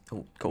I'm like,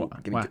 oh, cold.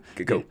 Give wow. me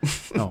good go.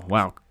 Oh,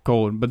 wow,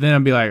 cold. But then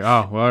I'd be like,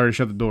 oh, well, I already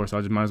shut the door, so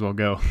I just might as well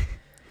go.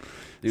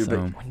 Dude,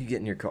 but when you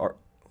get in your car,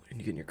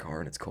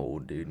 and it's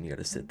cold, dude, and you got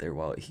to sit there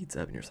while it heats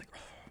up, and you're just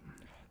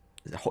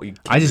like, oh, you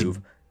can't I just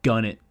move.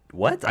 gun it.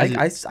 What?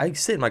 I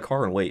sit in my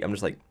car and wait. I'm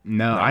just like,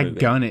 no, I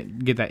gun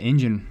it. Get that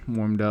engine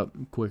warmed up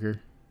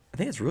quicker. I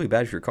think it's really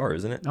bad for your car,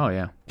 isn't it? Oh,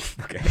 yeah.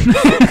 Okay.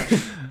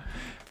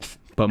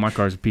 But my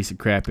car's a piece of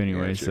crap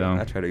anyway, yeah, so.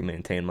 I try to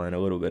maintain mine a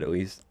little bit at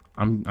least.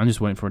 I'm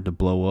just waiting for it to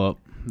blow up.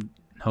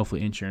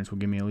 Hopefully insurance will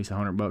give me at least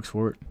 $100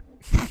 for it.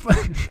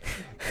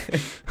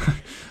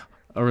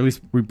 Or at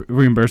least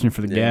reimburse me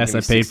for the gas I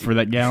paid for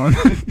that gallon.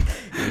 Give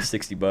me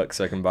 $60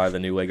 so I can buy the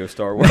new Lego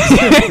Star Wars.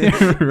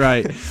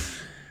 Right.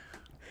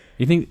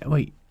 You think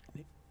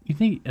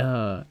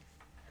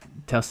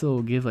Tesla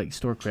will give like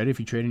store credit if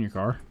you trade in your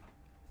car?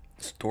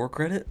 Store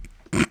credit?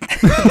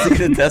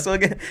 Tesla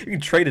again? You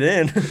can trade it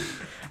in.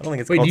 I don't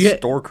think it's called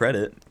store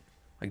credit.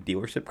 Like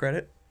dealership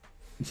credit?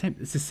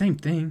 It's the same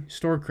thing.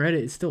 Store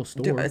credit is still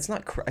store. Dude, it's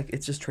not.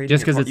 It's just trading.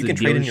 Just because it's you can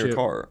trade in your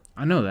car.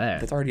 I know that.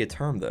 That's already a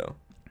term, though.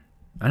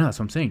 I know. That's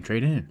what I'm saying.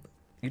 Trade in.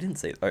 You didn't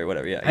say. All right,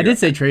 whatever. Yeah. I did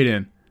say trade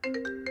in.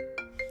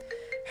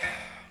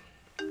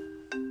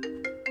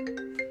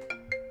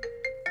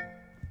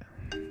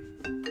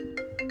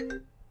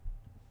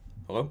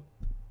 Hello.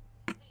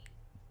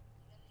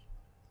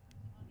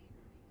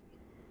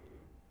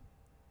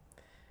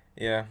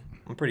 Yeah,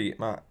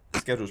 my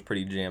schedule's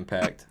pretty jam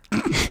packed.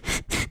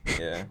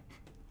 Yeah.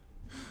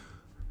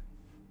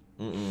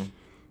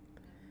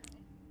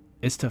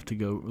 It's tough to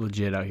go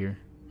legit out here.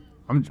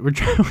 We're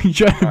trying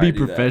to be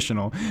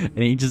professional, and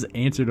he just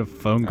answered a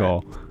phone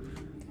call.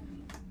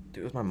 Dude,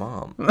 it was my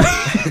mom.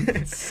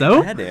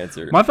 So? I had to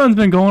answer. My phone's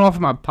been going off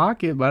in my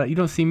pocket, but you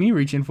don't see me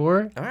reaching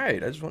for it. All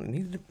right, I just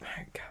needed to.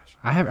 Gosh.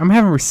 I'm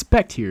having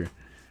respect here.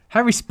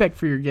 Have respect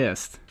for your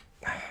guest.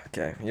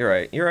 Okay, you're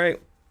right. You're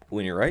right.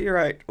 When you're right, you're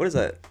right. What is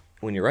that?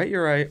 When you're right,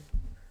 you're right.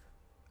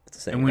 It's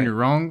the same. And when you're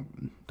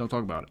wrong, don't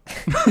talk about it.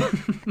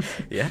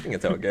 Yeah, I think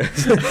that's how it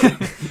goes.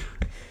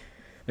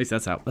 At least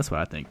that's what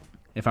I think.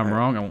 If I'm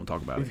wrong, I won't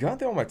talk about it. We've gone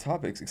through all my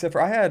topics, except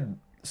for I had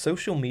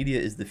social media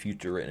is the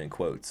future written in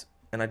quotes.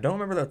 And I don't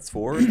remember that's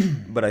for,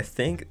 but I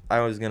think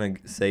I was going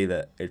to say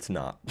that it's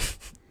not.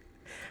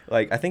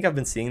 Like, I think I've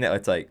been seeing that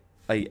it's like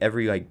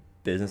every, like,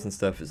 business and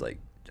stuff is,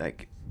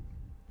 like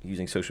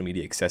using social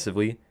media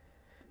excessively.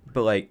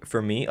 But, like,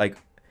 for me, like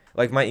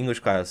my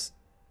English class,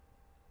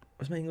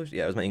 was my English?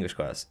 Yeah, it was my English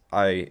class.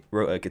 I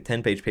wrote, like, a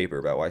 10-page paper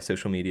about why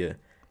social media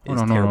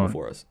is terrible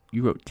for us.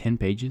 You wrote 10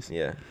 pages?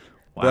 Yeah.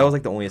 Wow. But that was,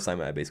 like, the only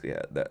assignment I basically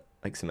had that,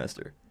 like,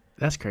 semester.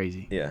 That's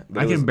crazy. Yeah.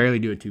 I can barely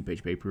do a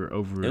 2-page paper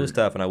over. It was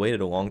tough, and I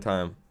waited a long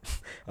time.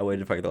 I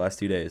waited for, like, the last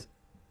 2 days.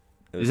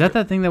 Is that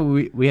thing that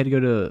we had to go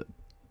to?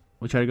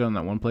 We tried to go in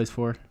that one place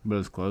for, but it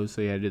was closed,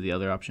 so you had to do the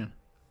other option.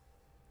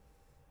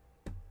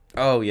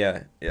 Oh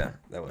yeah,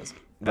 that was.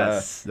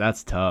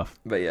 That's tough.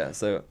 But yeah,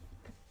 so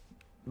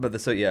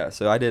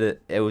I did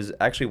it. It was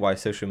actually why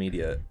social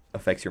media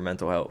affects your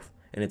mental health,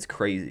 and it's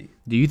crazy.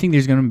 Do you think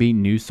there's gonna be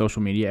new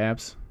social media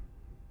apps?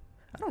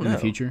 I don't know. In the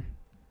future.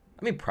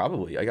 I mean,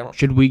 probably.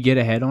 Should we get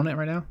ahead on it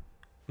right now?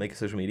 Make a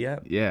social media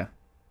app? Yeah.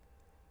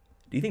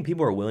 Do you think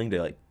people are willing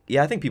to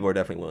Yeah, I think people are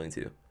definitely willing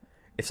to.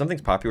 If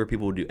something's popular,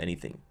 people will do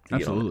anything.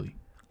 Absolutely.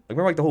 Like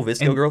remember like the whole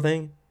VSCO girl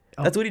thing?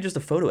 That's literally just a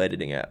photo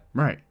editing app.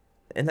 Right.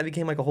 And that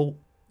became like a whole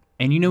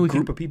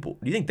group of people.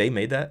 Do you think they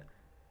made that?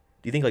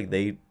 Do you think like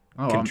they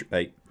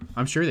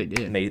I'm sure they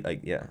did. Made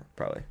yeah,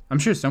 probably. I'm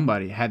sure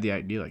somebody had the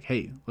idea like,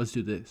 hey, let's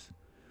do this.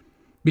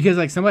 Because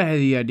like somebody had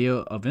the idea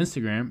of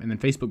Instagram and then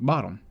Facebook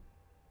bought them.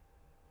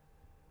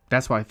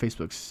 That's why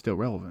Facebook's still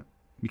relevant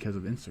because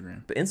of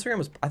Instagram. But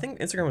I think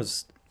Instagram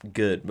was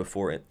good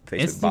before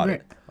Facebook bought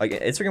it. Like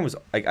Instagram was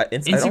like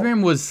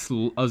Instagram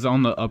was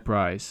on the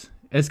uprise.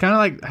 It's kind of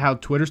like how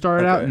Twitter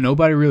started out.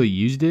 Nobody really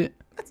used it.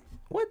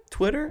 What?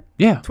 Twitter?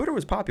 Yeah. Twitter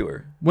was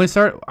popular. When it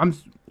started,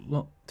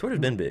 Twitter's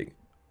been big.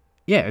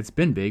 Yeah, it's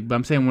been big, but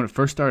I'm saying when it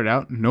first started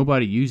out,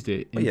 nobody used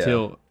it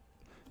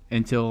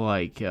until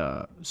like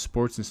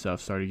sports and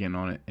stuff started getting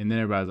on it, and then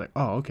everybody's like,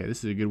 "Oh, okay,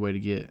 this is a good way to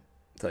get."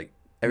 It's like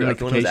when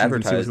it was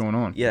advertised, what's going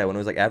on. Yeah, when it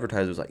was like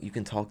advertised, it was like you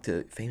can talk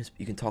to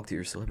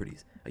your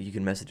celebrities. Like, you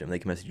can message them, they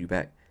can message you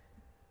back.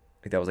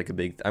 Like that was like a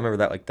big. I remember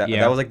that like that.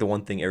 Yeah. That was like the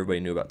one thing everybody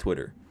knew about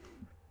Twitter.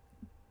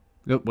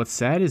 What's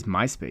sad is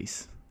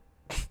MySpace.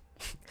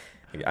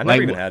 I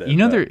never even had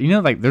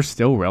it. They're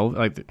still relevant.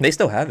 Like they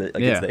still have it.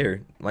 Like it's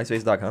there.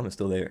 MySpace.com is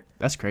still there.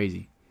 That's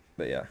crazy.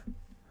 But yeah.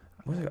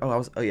 I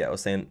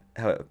was saying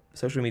how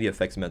social media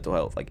affects mental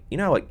health. Like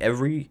how like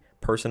every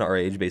person our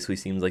age basically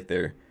seems like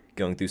they're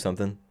going through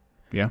something.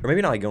 Yeah. Or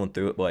maybe not like going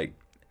through it, but like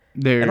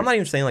and I'm not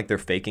even saying like they're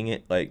faking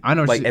it. Like I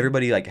know like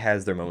everybody like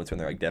has their moments when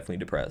they're like definitely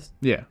depressed.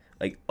 Yeah.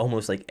 Like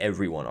almost like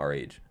everyone our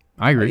age.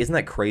 I agree. Like, isn't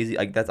that crazy?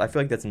 Like I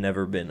feel like that's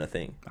never been a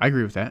thing. I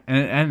agree with that,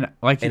 and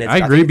I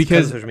agree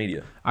because social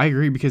media. I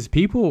agree because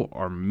people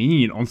are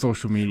mean on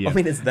social media. I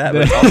mean, it's that.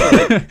 But it's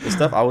also, like, the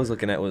stuff I was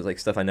looking at was like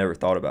stuff I never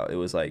thought about. It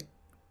was like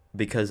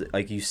because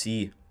like you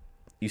see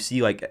you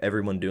see like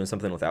everyone doing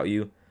something without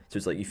you, so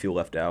it's like you feel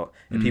left out,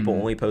 and people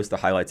only post the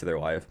highlights of their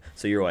life.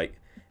 So you're like,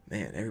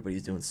 man,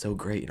 everybody's doing so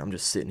great, and I'm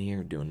just sitting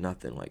here doing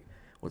nothing. Like,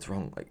 what's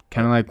wrong? Like,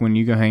 kind of like when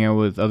you go hang out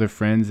with other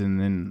friends, and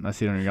then I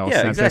see it on y'all's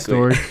Snapchat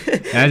story.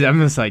 And I'm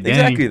just like, dang.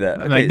 Exactly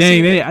that. I'm like,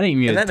 dang, I didn't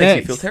even get a text. And that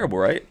makes you feel terrible,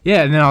 right?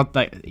 Yeah, and then I'll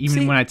like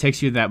even when I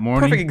text you that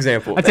morning. Perfect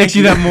example. I text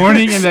you that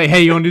morning and like,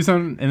 hey, you want to do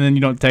something? And then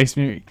you don't text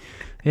me.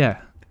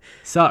 Yeah,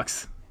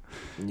 sucks.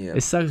 Yeah,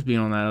 it sucks being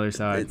on that other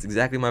side. It's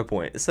exactly my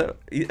point. So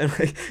you go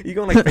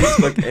on like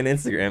Facebook and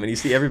Instagram, and you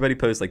see everybody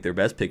post like their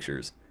best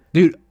pictures.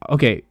 Dude,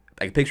 okay.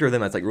 Like a picture of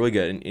them that's like really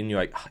good, and you're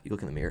like, oh, you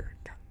look in the mirror.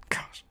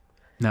 Gosh.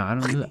 No, I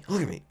don't do that.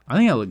 Look at me. I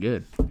think I look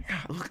good.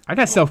 I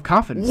got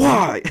self-confidence.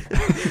 Why?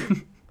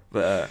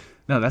 But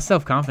no, that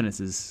self-confidence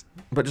is.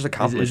 But just a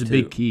compliment is a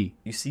big key.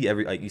 You see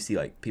you see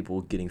like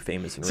people getting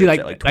famous and rich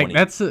at like 20.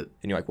 Like and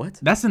you're like, what?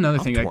 That's another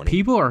thing. 20. Like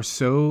people are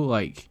so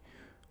like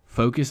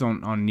focused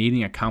on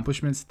needing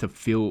accomplishments to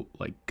feel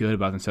like good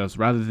about themselves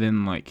rather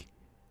than like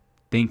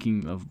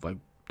thinking of like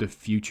the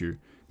future.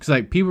 Because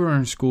like people are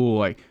in school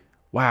like,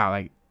 wow,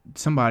 like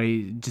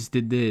somebody just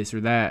did this or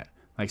that.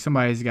 Like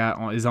somebody's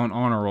is on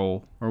honor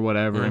roll or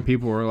whatever, and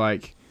people are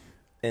like,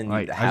 and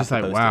like I just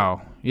like,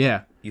 wow,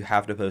 yeah. You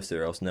have to post it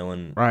or else no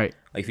one. Right.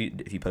 Like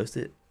if you post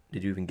it,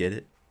 did you even get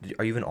it?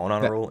 Are you even on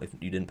honor roll if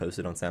you didn't post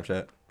it on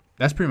Snapchat?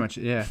 That's pretty much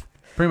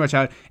pretty much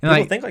how. And people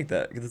like think like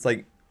that because it's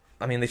like,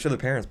 I mean, they show their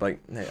parents, but like,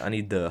 hey, I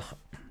need the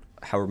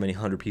however many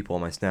 100 people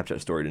on my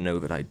Snapchat story to know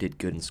that I did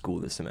good in school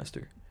this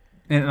semester.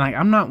 And like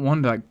I'm not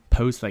one to like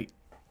post like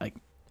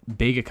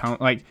big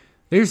account like.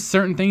 There's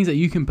certain things that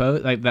you can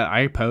post, like that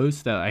I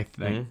post that I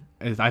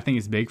think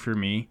is big for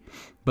me,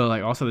 but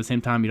like also at the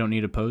same time you don't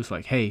need to post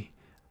like, hey,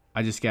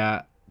 I just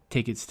got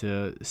tickets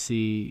to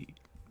see,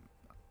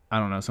 I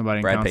don't know, somebody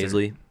in Brad concert.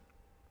 Paisley.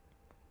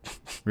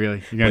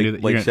 Really, you're gonna do that?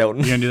 Blake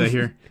Shelton. You're gonna do that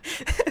here?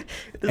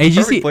 Hey, did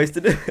you see? Place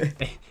to do it.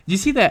 Did you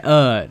see that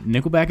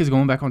Nickelback is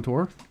going back on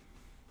tour?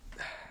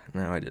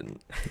 No, I didn't.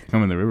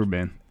 Coming to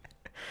Riverbend.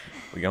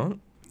 We going?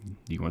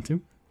 Do you want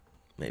to?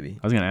 Maybe.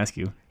 I was gonna ask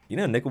you. You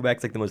know,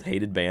 Nickelback's like the most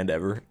hated band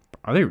ever.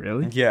 Are they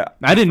really? Yeah.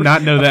 I did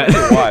not know that. I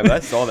don't know why, but I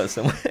saw that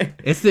somewhere.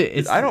 It's.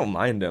 I don't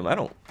mind them. I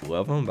don't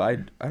love them, but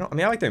I don't. I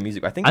mean, I like their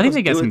music. I think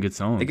they got some good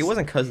songs. Like it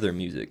wasn't because of their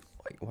music.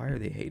 Like, why are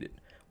they hated?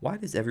 Why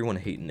does everyone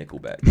hate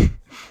Nickelback?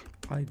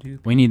 Why do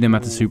we need them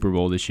at the Super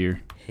Bowl this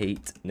year?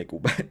 Hate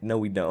Nickelback? No,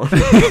 we don't.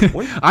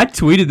 I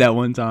tweeted that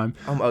one time.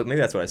 Maybe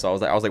that's what I saw.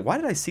 I was like, why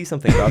did I see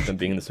something about them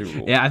being in the Super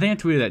Bowl? Yeah, I think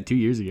I tweeted that 2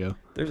 years ago.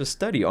 There's a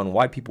study on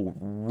why people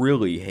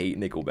really hate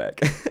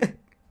Nickelback.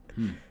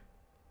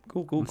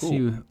 Cool. Let's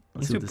see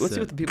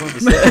what the people have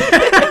to say.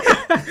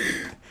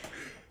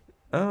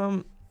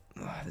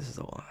 This is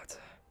a lot.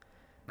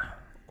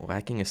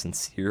 Lacking a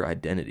sincere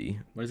identity.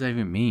 What does that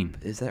even mean?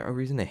 Is that a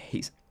reason to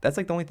hate? That's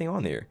like the only thing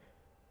on there.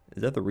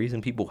 Is that the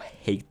reason people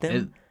hate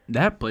them?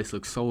 That place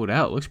looks sold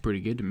out. Looks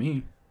pretty good to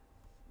me.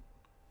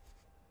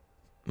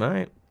 All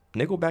right.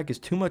 Nickelback is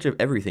too much of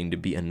everything to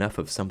be enough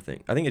of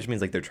something. I think it just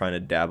means like they're trying to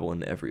dabble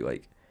into every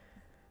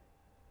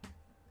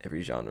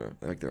genre.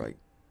 They're like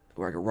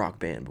we're like a rock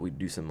band, but we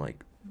do some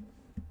like.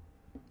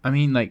 I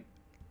mean, like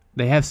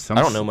they have some.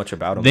 I don't know much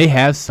about them. They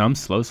have some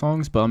slow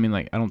songs, but I mean,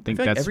 like I don't think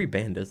I feel that's like every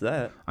band does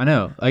that. I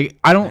know, like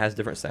I don't. It has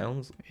different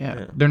sounds.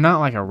 Yeah, they're not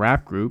like a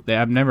rap group.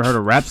 I've never heard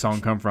a rap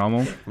song come from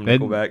them. From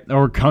Nickelback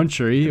or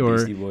country or.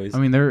 Beastie Boys. I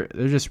mean, they're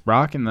just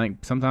rocking. Like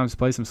sometimes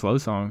play some slow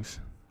songs.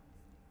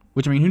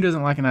 Which I mean, who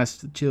doesn't like a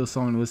nice chill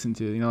song to listen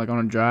to? You know, like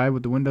on a drive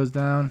with the windows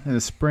down in the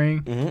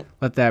spring,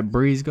 let that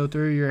breeze go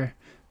through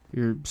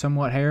your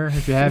somewhat hair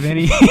if you have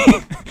any.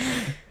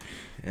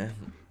 Yeah.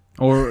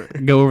 Or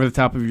go over the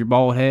top of your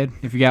bald head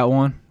if you got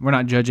one. We're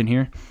not judging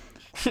here.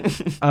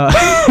 But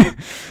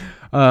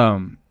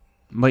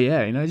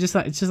yeah, you know, it's just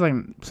like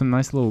some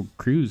nice little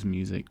cruise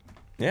music.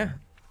 Yeah.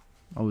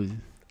 Always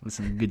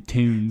listen to good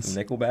tunes.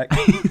 Nickelback.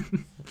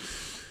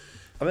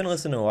 I've been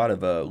listening to a lot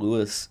of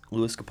Louis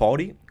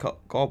Capaldi.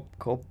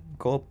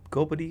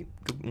 Capaldi.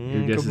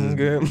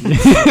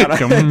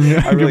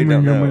 I really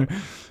don't know.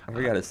 I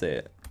forgot to say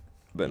it.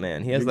 But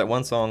man, he has that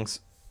one song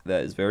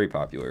that is very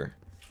popular.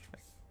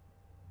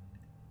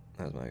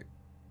 I don't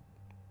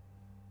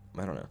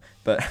know,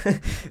 but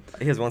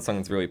he has one song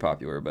that's really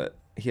popular. But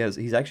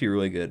he's actually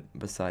really good.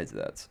 Besides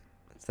that,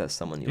 that's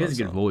someone you. He has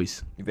a good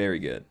voice. Very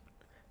good,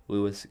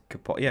 Louis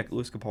Capaldi. Yeah,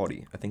 Louis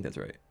Capaldi. I think that's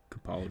right.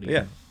 Capaldi. But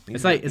yeah,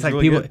 it's like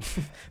really people. Good.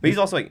 But he's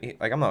also like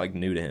I'm not like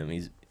new to him.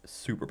 He's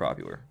super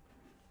popular.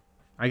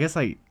 I guess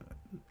like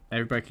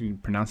everybody can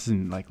pronounce his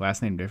like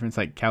last name different. It's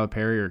like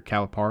Calipari or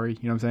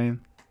Calipari. You know what I'm saying?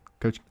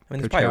 Coach. I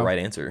mean, that's probably a right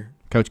answer.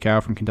 Coach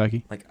Cal from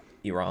Kentucky. Like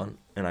Iran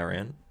and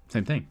Iran.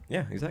 Same thing.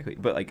 Yeah, exactly.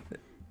 But like,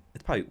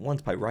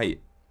 one's probably right.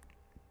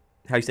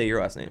 How you say your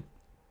last name?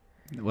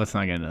 Let's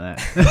not get into that.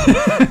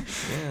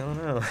 Yeah, I don't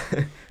know.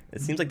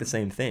 It seems like the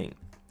same thing.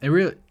 It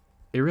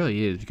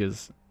really is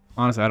because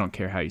honestly, I don't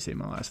care how you say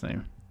my last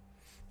name.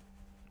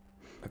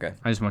 Okay.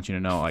 I just want you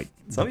to know, like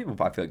some people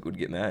I feel like would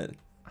get mad.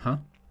 Huh?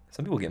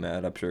 Some people get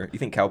mad. I'm sure. You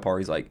think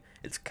Calipari's like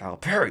it's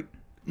Calipari?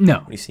 No.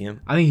 When you see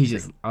him, I think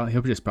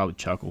he'll just probably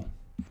chuckle.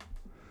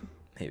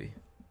 Maybe.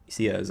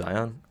 see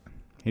Zion?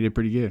 He did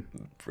pretty good.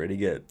 Pretty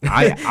good.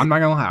 I'm not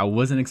gonna lie, I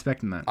wasn't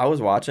expecting that. I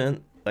was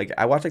watching.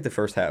 I watched the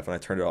first half and I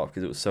turned it off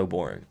because it was so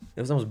boring.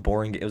 It was the most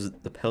boring. It was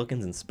the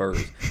Pelicans and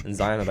Spurs, and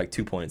Zion had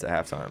 2 points at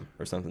halftime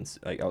or something.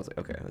 I was like,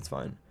 okay, that's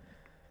fine.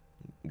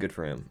 Good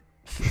for him.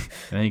 And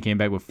then he came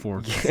back with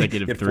 4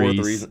 consecutive he had threes.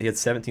 4 threes. He had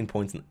 17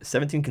 points,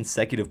 17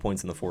 consecutive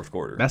points in the fourth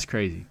quarter. That's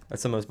crazy.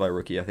 That's the most by a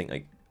rookie. I think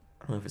I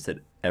don't know if it said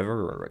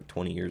ever or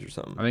 20 years or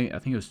something. I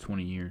think it was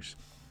 20 years.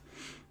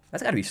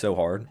 That's got to be so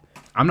hard.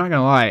 I'm not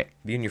gonna lie.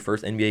 Be in your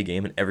first NBA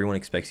game and everyone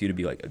expects you to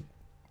be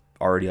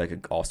already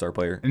an all-star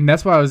player. And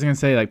that's why I was gonna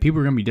say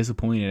people are gonna be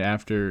disappointed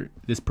after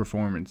this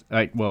performance.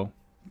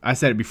 I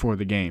said it before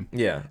the game.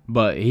 Yeah.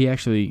 But he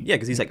actually. Yeah,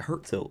 because he's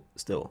hurt still.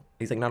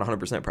 He's not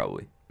 100%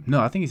 probably. No,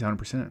 I think he's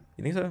 100%.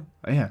 You think so?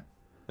 Yeah.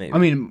 Maybe. I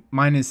mean,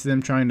 minus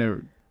them trying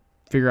to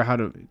figure out how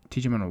to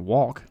teach him how to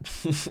walk.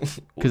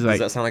 Does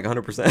that sound like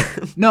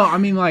 100%? No, I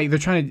mean they're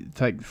trying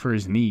to for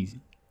his knees,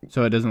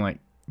 so it doesn't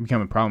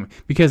become a problem.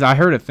 Because I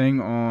heard a thing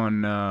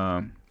on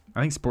I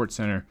think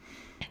SportsCenter,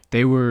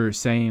 they were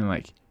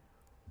saying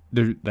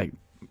they're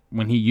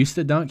when he used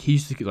to dunk, he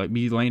used to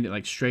be laying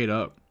it straight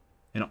up,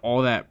 and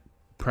all that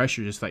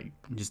pressure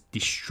just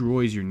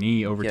destroys your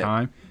knee over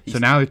time. So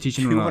now they're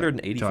teaching him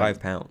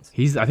 285 pounds.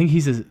 I think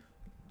he's the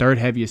third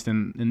heaviest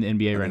in the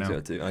NBA right now. I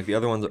think so too. The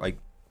other ones are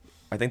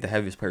I think the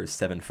heaviest player is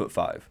 7'5",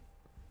 so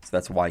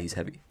that's why he's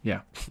heavy.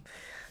 Yeah.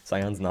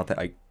 Zion's not that.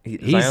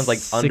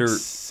 Zion's under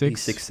 6'6". He's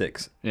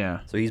 6'6".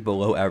 Yeah. So he's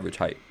below average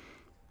height.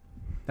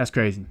 That's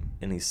crazy.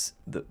 And he's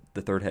the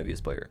third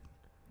heaviest player.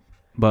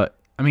 But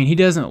I mean, he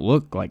doesn't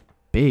look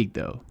big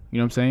though. You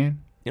know what I'm saying?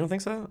 You don't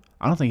think so?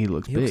 I don't think he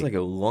looks big. He looks like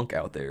a lunk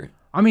out there.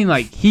 I mean,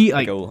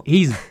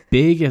 he's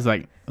big as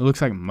it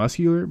looks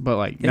muscular,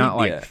 but not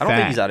fat. I don't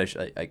think he's out of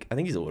shape. I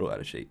think he's a little out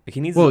of shape. He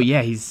needs. Well,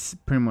 yeah, he's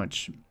pretty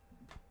much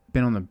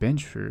been on the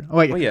bench for.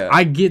 Yeah.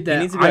 I get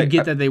that. I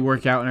get that they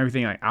work out and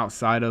everything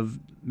outside of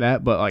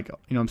that, but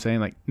you know what I'm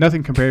saying?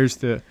 Nothing compares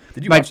to.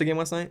 Did you watch the game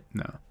last night?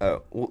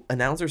 No. Well,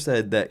 announcer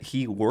said that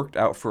he worked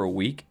out for a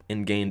week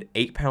and gained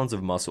 8 pounds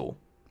of muscle.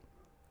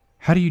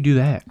 How do you do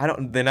that?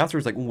 The announcer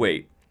was like,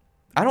 wait,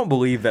 I don't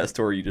believe that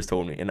story you just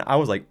told me. And I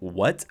was like,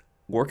 what?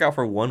 Work out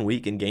for 1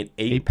 week and gain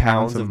 8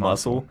 pounds of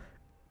muscle?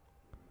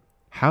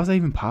 How's that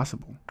even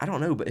possible? I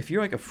don't know, but if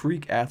you're a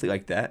freak athlete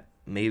like that,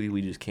 maybe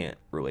we just can't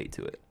relate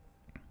to it.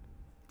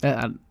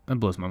 That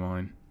blows my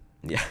mind.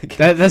 Yeah.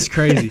 That's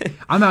crazy.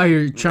 I'm out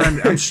here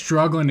I'm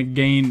struggling to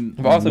gain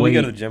But also, weight. we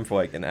go to the gym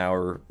for an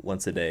hour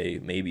once a day,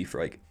 maybe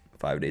for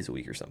 5 days a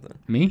week or something.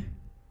 Me?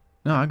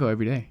 No, I go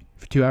every day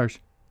for 2 hours.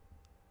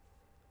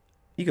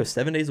 You go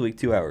 7 days a week,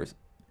 2 hours.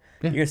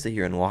 Yeah. You're going to sit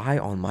here and lie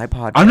on my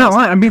podcast. I'm not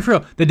lying. I'm being for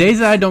real. The days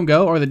that I don't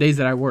go are the days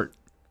that I work.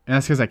 And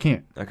that's because I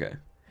can't. Okay.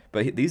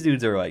 But these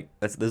dudes are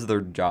this is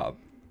their job.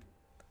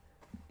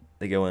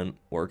 They go in,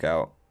 work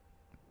out.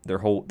 Their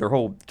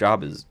whole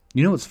job is.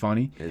 You know what's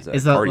funny? Is that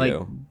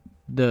cardio.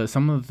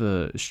 Some of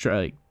the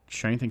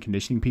strength and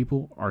conditioning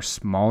people are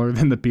smaller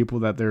than the people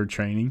that they're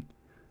training.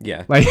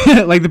 Yeah.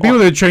 The people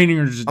that are training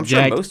are just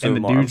jacked, most and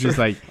of the them dude's just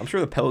I'm sure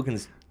the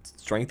Pelicans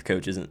strength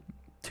coach isn't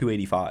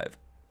 285,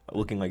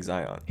 looking like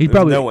Zion. He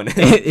probably no one.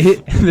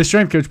 The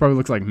strength coach probably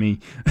looks like me.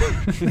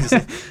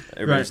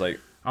 Everybody's right.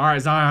 All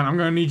right, Zion, I'm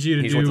gonna need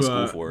you to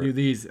do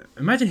these.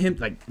 Imagine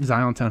him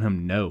Zion telling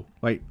him no.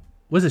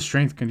 What's a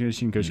strength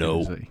conditioning coach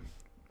no? Say?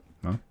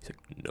 Huh? He's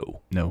like,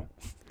 no. No.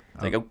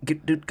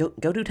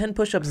 Go do 10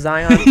 push-ups,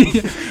 Zion.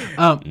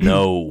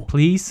 No.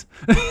 Please.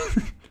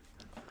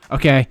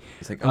 Okay.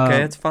 He's like,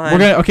 okay, it's fine.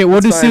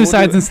 We'll do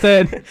suicides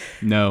instead.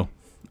 No.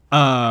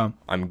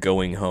 I'm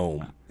going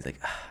home. He's like,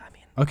 I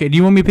mean. Okay, do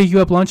you want me to pick you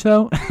up lunch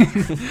though?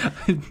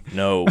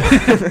 No.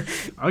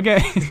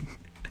 Okay.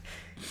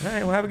 All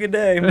right, well, have a good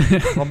day.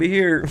 I'll be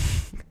here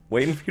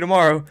waiting for you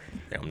tomorrow.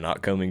 I'm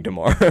not coming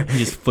tomorrow. He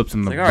just flips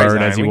him the bird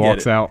as he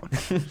walks out.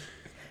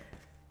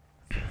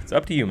 It's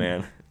up to you,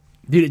 man.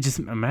 Dude, just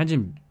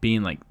imagine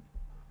being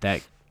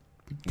that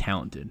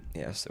talented.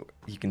 Yeah, so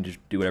you can just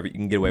do whatever. You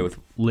can get away with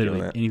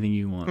literally anything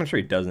you want. I'm sure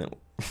he doesn't.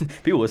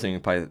 People listening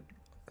probably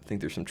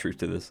think there's some truth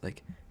to this.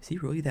 Is he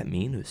really that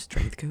mean to his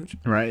strength coach?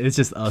 Right. It's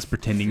just us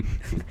pretending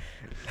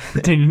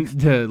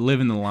to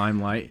live in the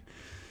limelight.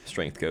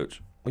 Strength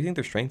coach. What do you think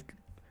their strength?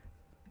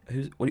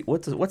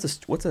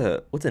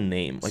 What's a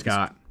name?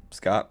 Scott.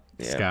 Scott.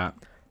 Yeah.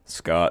 Scott.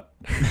 Scott.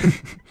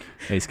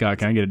 Hey Scott,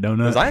 can I get a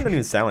donut? Zion doesn't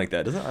even sound like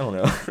that, does it? I don't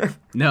know.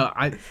 No,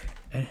 I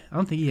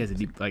don't think he has a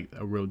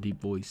real deep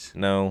voice.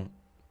 No.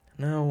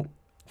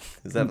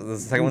 Does the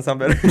second one sound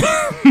better?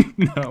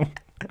 No.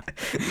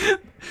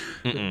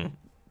 Mm-mm.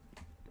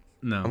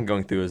 No. I'm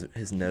going through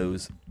his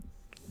nose.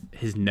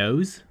 His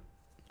nose?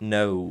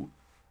 No.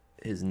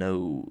 His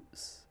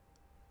nose.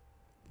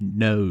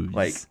 Nose.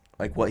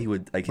 Like what he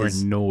would or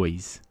his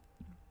noise.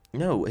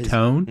 No, his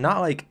tone.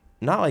 Not like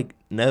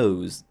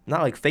nose,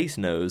 not like face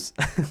nose.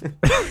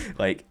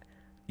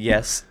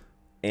 Yes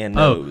and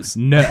nose. Oh,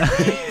 no.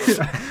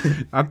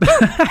 I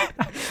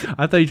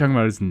thought you were talking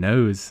about his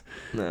nose.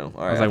 No,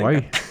 all right. I was like,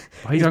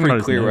 why are you talking about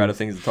his nose? Clear we're out of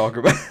things to talk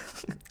about.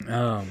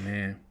 Oh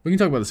man, we can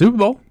talk about the Super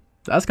Bowl.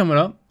 That's coming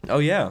up. Oh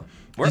yeah.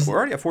 We're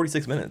already at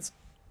 46 minutes.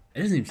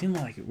 It doesn't even seem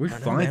like it. We're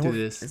flying through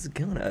this. It's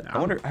killing it.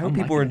 I hope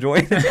people are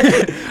enjoying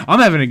it. I'm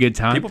having a good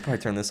time. People probably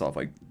turned this off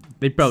like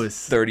they probably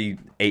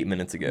 38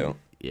 minutes ago.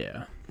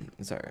 Yeah.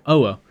 It's all right. Oh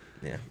well.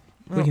 Yeah.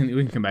 Well, we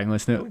can come back and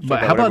listen to it.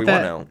 But how about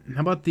that? How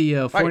about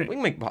the 40? We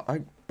can make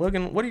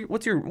Logan.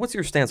 What's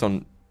your stance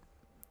on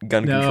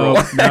gun control?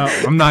 No,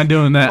 I'm not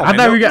doing that.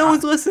 No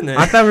one's listening.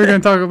 I thought we were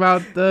going to talk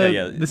about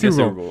the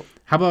Super Bowl.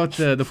 How about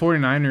the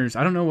 49ers?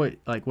 I don't know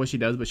what she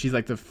does, but she's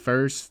like the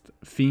first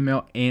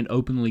female and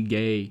openly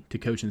gay to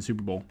coach in the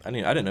Super Bowl. I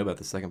didn't know about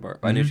the second part.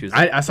 I knew she was.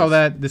 I saw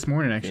that this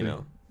morning actually.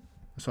 Female.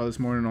 I saw this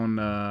morning on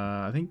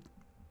I think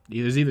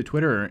it was either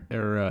Twitter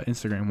or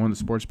Instagram. One of the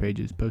sports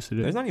pages posted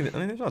it.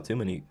 There's not too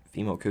many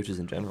female coaches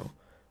in general.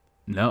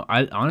 No,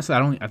 I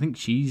think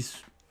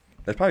she's.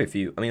 There's probably a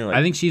few. I mean,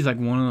 I think she's like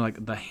one of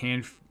like the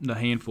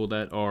handful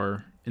that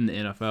are in the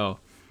NFL.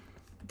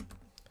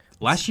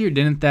 Last year,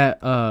 didn't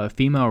that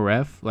female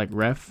ref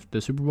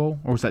the Super Bowl,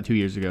 or was that 2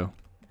 years ago?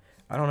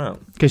 I don't know.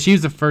 Because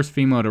she's the first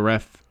female to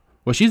ref.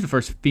 Well, she's the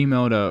first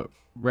female to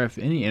ref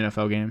any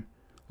NFL game,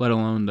 let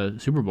alone the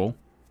Super Bowl.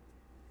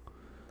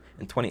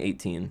 In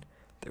 2018,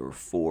 there were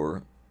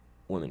 4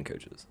 women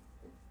coaches.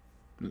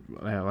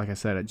 Like I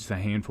said, just a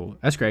handful.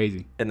 That's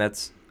crazy. And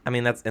that's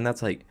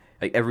like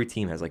every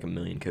team has like a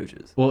million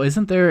coaches. Well,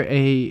 isn't there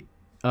a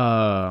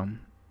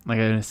like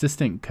an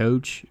assistant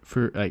coach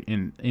for like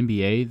in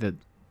NBA that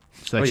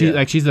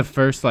she's the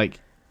first like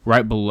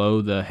right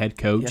below the head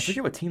coach? Yeah, I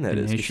forget what team that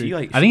is. I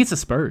think it's the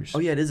Spurs. Oh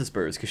yeah, it is the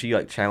Spurs because she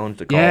like challenged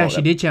the call. Yeah,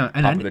 she did challenge.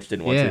 And Popovich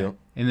didn't want to.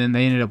 And then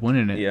they ended up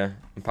winning it. Yeah,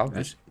 and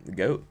Popovich, the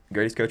GOAT,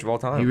 greatest coach of all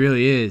time. He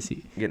really is.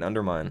 Getting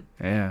undermined.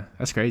 Yeah,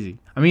 that's crazy.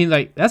 I mean,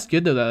 like that's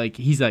good though that like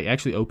he's like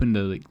actually open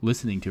to like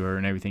listening to her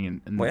and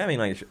everything. And well, yeah, I mean,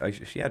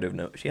 like she had to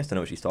know. She has to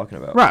know what she's talking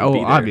about. Right. Oh,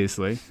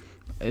 obviously.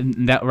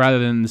 And that rather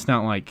than it's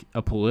not like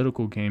a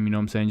political game, you know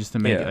what I'm saying? Just to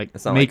make it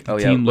like make the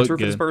team look good. Let's root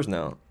for the Spurs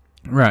now.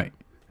 Right.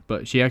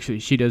 But she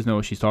does know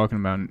what she's talking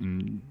about,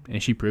 and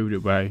she proved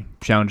it by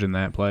challenging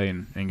that play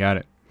and got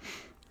it.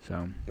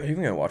 So. Are you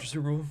gonna watch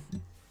the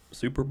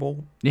Super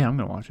Bowl? Yeah, I'm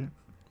gonna watch it.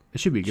 It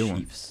should be a good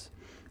one.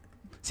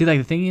 See, like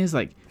the thing is,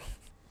 like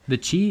the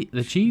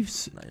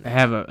Chiefs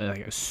have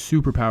a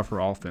super powerful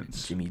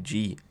offense. Jimmy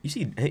G. You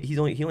see, he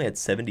only had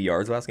 70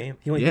 yards last game.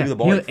 He only threw the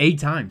ball. He threw 8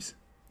 times.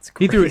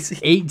 He threw it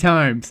 8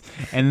 times,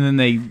 and then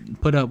they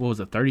put up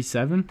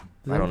 37?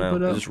 I don't know.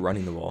 They're just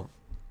running the ball.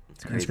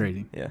 It's crazy. That's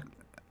crazy. Yeah.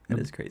 It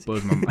is crazy.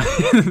 Blows my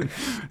mind.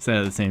 Said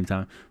at the same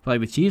time. But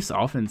like the Chiefs'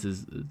 offense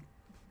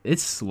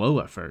it's slow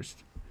at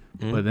first,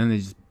 but then they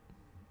just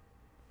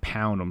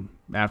pound them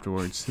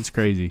afterwards. It's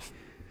crazy.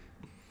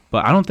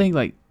 But I don't think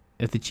like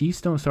if the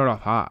Chiefs don't start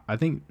off hot, I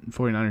think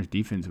 49ers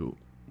defense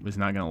was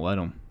not going to let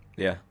them.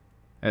 Yeah.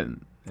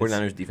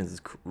 49ers defense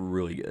is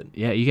really good.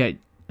 Yeah, you got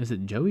is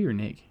it Joey or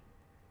Nick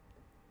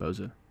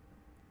Bosa?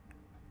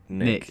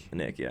 Nick,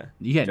 yeah.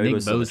 You got Joey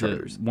Nick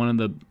Bosa, one of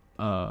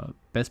the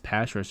best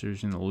pass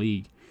rushers in the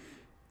league,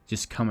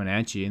 just coming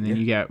at you. And then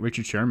you got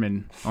Richard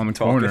Sherman on the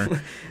corner.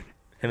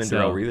 Him and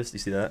Darrelle Revis, do you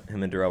see that?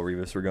 Him and Darrelle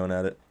Revis were going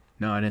at it.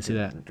 No, I didn't see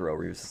that. Darrelle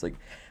Revis is like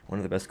one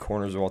of the best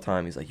corners of all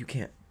time. He's like, you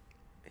can't.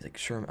 He's like,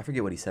 Sherman. I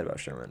forget what he said about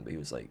Sherman, but he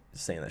was like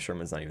saying that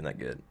Sherman's not even that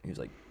good. He was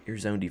like, your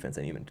zone defense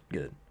ain't even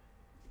good.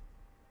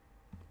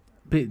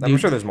 But, I'm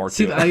sure there's more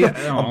to it.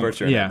 I'm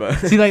butchering it. But.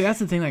 See, like that's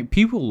the thing. Like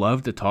people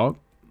love to talk,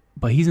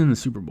 but he's in the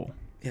Super Bowl.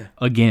 Yeah.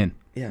 Again.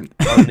 Yeah.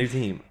 On a new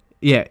team.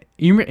 Yeah,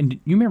 you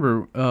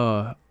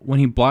remember when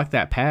he blocked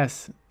that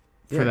pass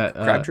for that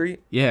Crabtree?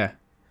 Yeah.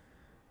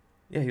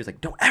 Yeah, he was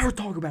like, "Don't ever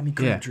talk about me,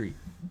 Crabtree."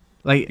 Yeah.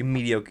 Like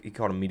mediocre. He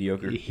called him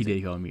mediocre. He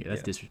did call him mediocre.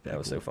 That's disrespectful. That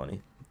was so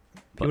funny.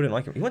 People didn't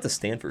like him. He went to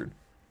Stanford.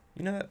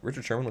 You know that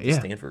Richard Sherman went to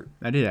Stanford.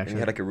 I did actually. And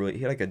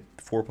he had like a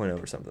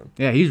 4.0 or something.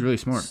 Yeah, he's really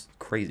smart. It's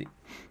crazy.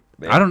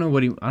 I don't know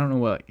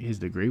what his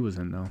degree was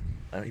in though.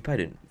 He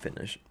probably didn't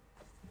finish.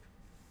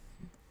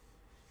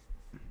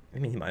 I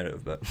mean, he might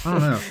have, but I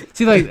don't know.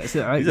 See, like these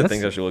are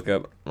things I should look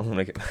up. I'm gonna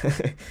make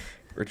it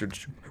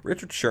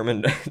Richard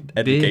Sherman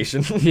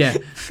education. Yeah.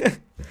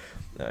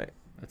 All right.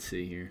 Let's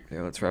see here.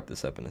 Yeah, let's wrap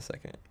this up in a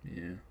second.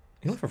 Yeah.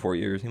 He went for 4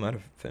 years. He might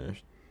have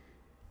finished.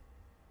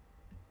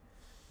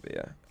 But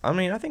yeah, I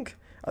mean, I think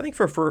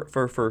for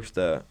first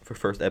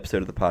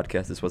episode of the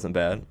podcast, this wasn't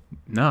bad.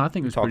 No, I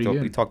think it was pretty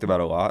good. We talked about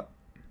a lot.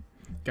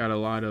 Got a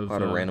lot of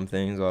random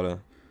things. A lot of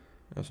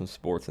some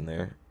sports in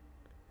there.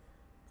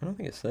 I don't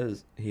think it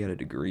says he had a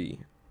degree.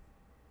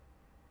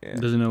 Yeah.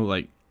 Doesn't know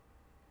like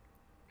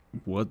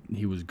what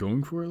he was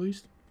going for at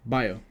least.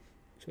 Bio.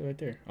 So right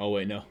there. Oh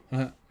wait, no.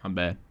 I'm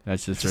bad.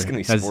 That's just gonna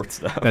be sports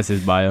stuff. That's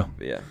his bio.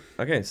 But yeah.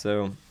 Okay.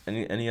 So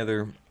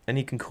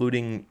any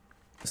concluding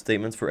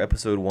statements for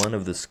episode 1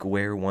 of the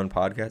Square One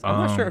podcast?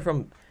 I'm not sure if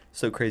I'm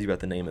so crazy about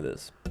the name of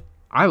this.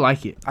 I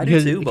like it. I do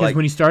too. Because like,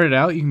 when you started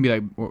out, you can be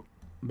like, well,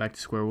 back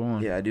to square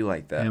one. Yeah, I do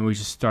like that. And we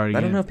just started.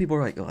 I don't know if people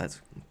are like, oh,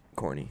 that's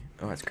corny.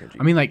 Oh, that's cringy.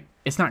 I mean, like,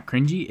 it's not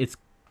cringy. It's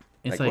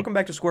like welcome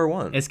back to square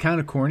one. It's kind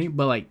of corny,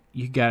 but like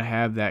you gotta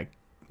have that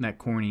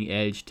corny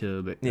edge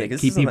to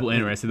keep people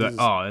interested. Like,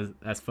 oh,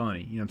 that's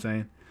funny. You know what I'm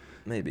saying?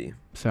 Maybe.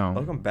 So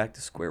welcome back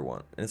to square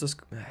one. And it's just,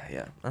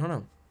 yeah, I don't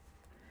know.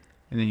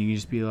 and then you can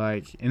just be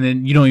like, and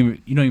then you don't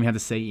even have to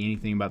say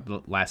anything about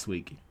the last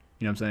week.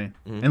 You know what I'm saying?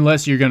 Mm-hmm.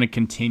 Unless you're gonna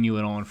continue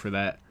it on for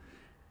that,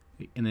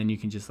 and then you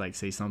can just like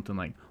say something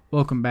like,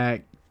 "Welcome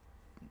back."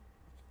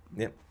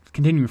 Yep.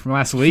 Continuing from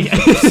last week.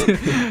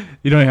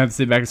 You don't even have to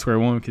sit back at square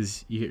one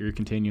because you're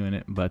continuing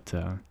it. But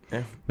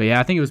yeah,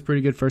 I think it was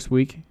pretty good first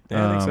week.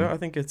 Yeah, I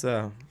think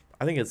so.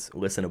 I think it's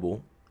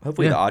listenable.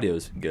 Hopefully the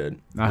audio's good.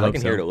 I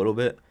can hear it a little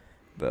bit,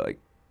 but like.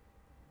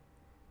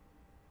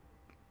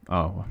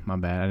 Oh, my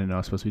bad. I didn't know I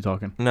was supposed to be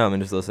talking. No, I'm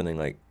just listening.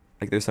 Like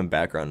there's some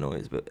background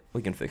noise, but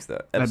we can fix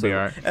that. That'd be all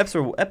right.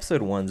 Episode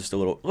 1's just a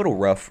little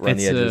rough around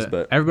the edges,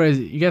 but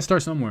you gotta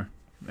start somewhere,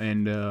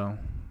 and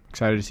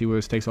excited to see where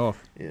this takes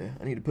off. Yeah,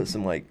 I need to put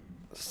some like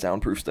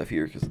soundproof stuff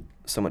here because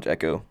so much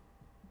echo.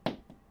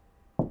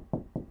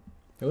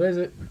 Who is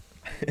it?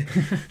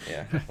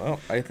 Yeah. Well,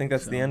 I think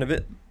that's the end of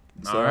it.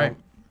 So, all right.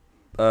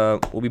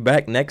 We'll be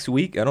back next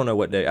week. I don't know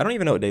what day. I don't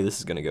even know what day this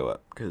is gonna go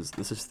up because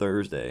this is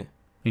Thursday.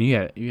 And you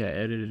got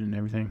edited and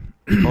everything.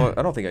 Oh,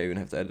 I don't think I even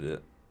have to edit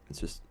it. It's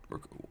just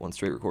one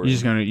straight recording. You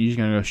just gonna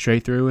go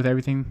straight through with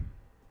everything?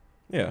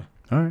 Yeah.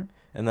 All right.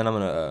 And then I'm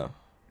gonna.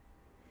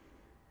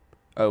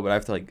 But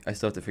I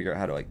still have to figure out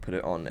how to like put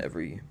it on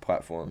every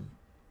platform.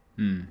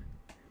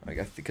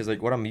 Because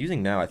like what I'm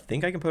using now, I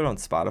think I can put it on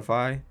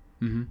Spotify.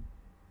 Mm-hmm.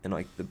 And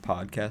like the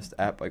podcast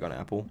app, like on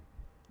Apple.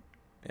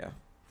 Yeah.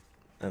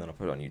 And then I'll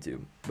put it on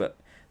YouTube. But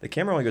the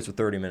camera only goes for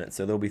 30 minutes,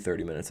 so there'll be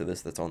 30 minutes of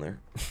this that's on there.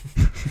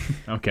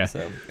 Okay.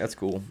 So that's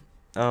cool.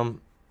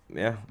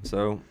 Yeah.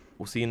 So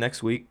we'll see you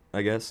next week,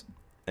 I guess.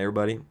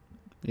 Everybody.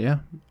 Yeah.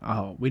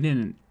 Oh, we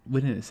didn't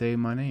say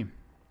my name.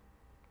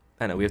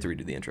 I know we have to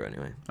redo the intro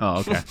anyway. Oh,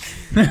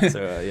 okay.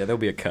 So yeah, there'll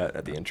be a cut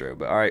at the intro.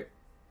 But all right,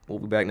 we'll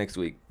be back next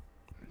week.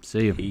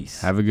 See you.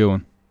 Peace. Have a good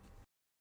one.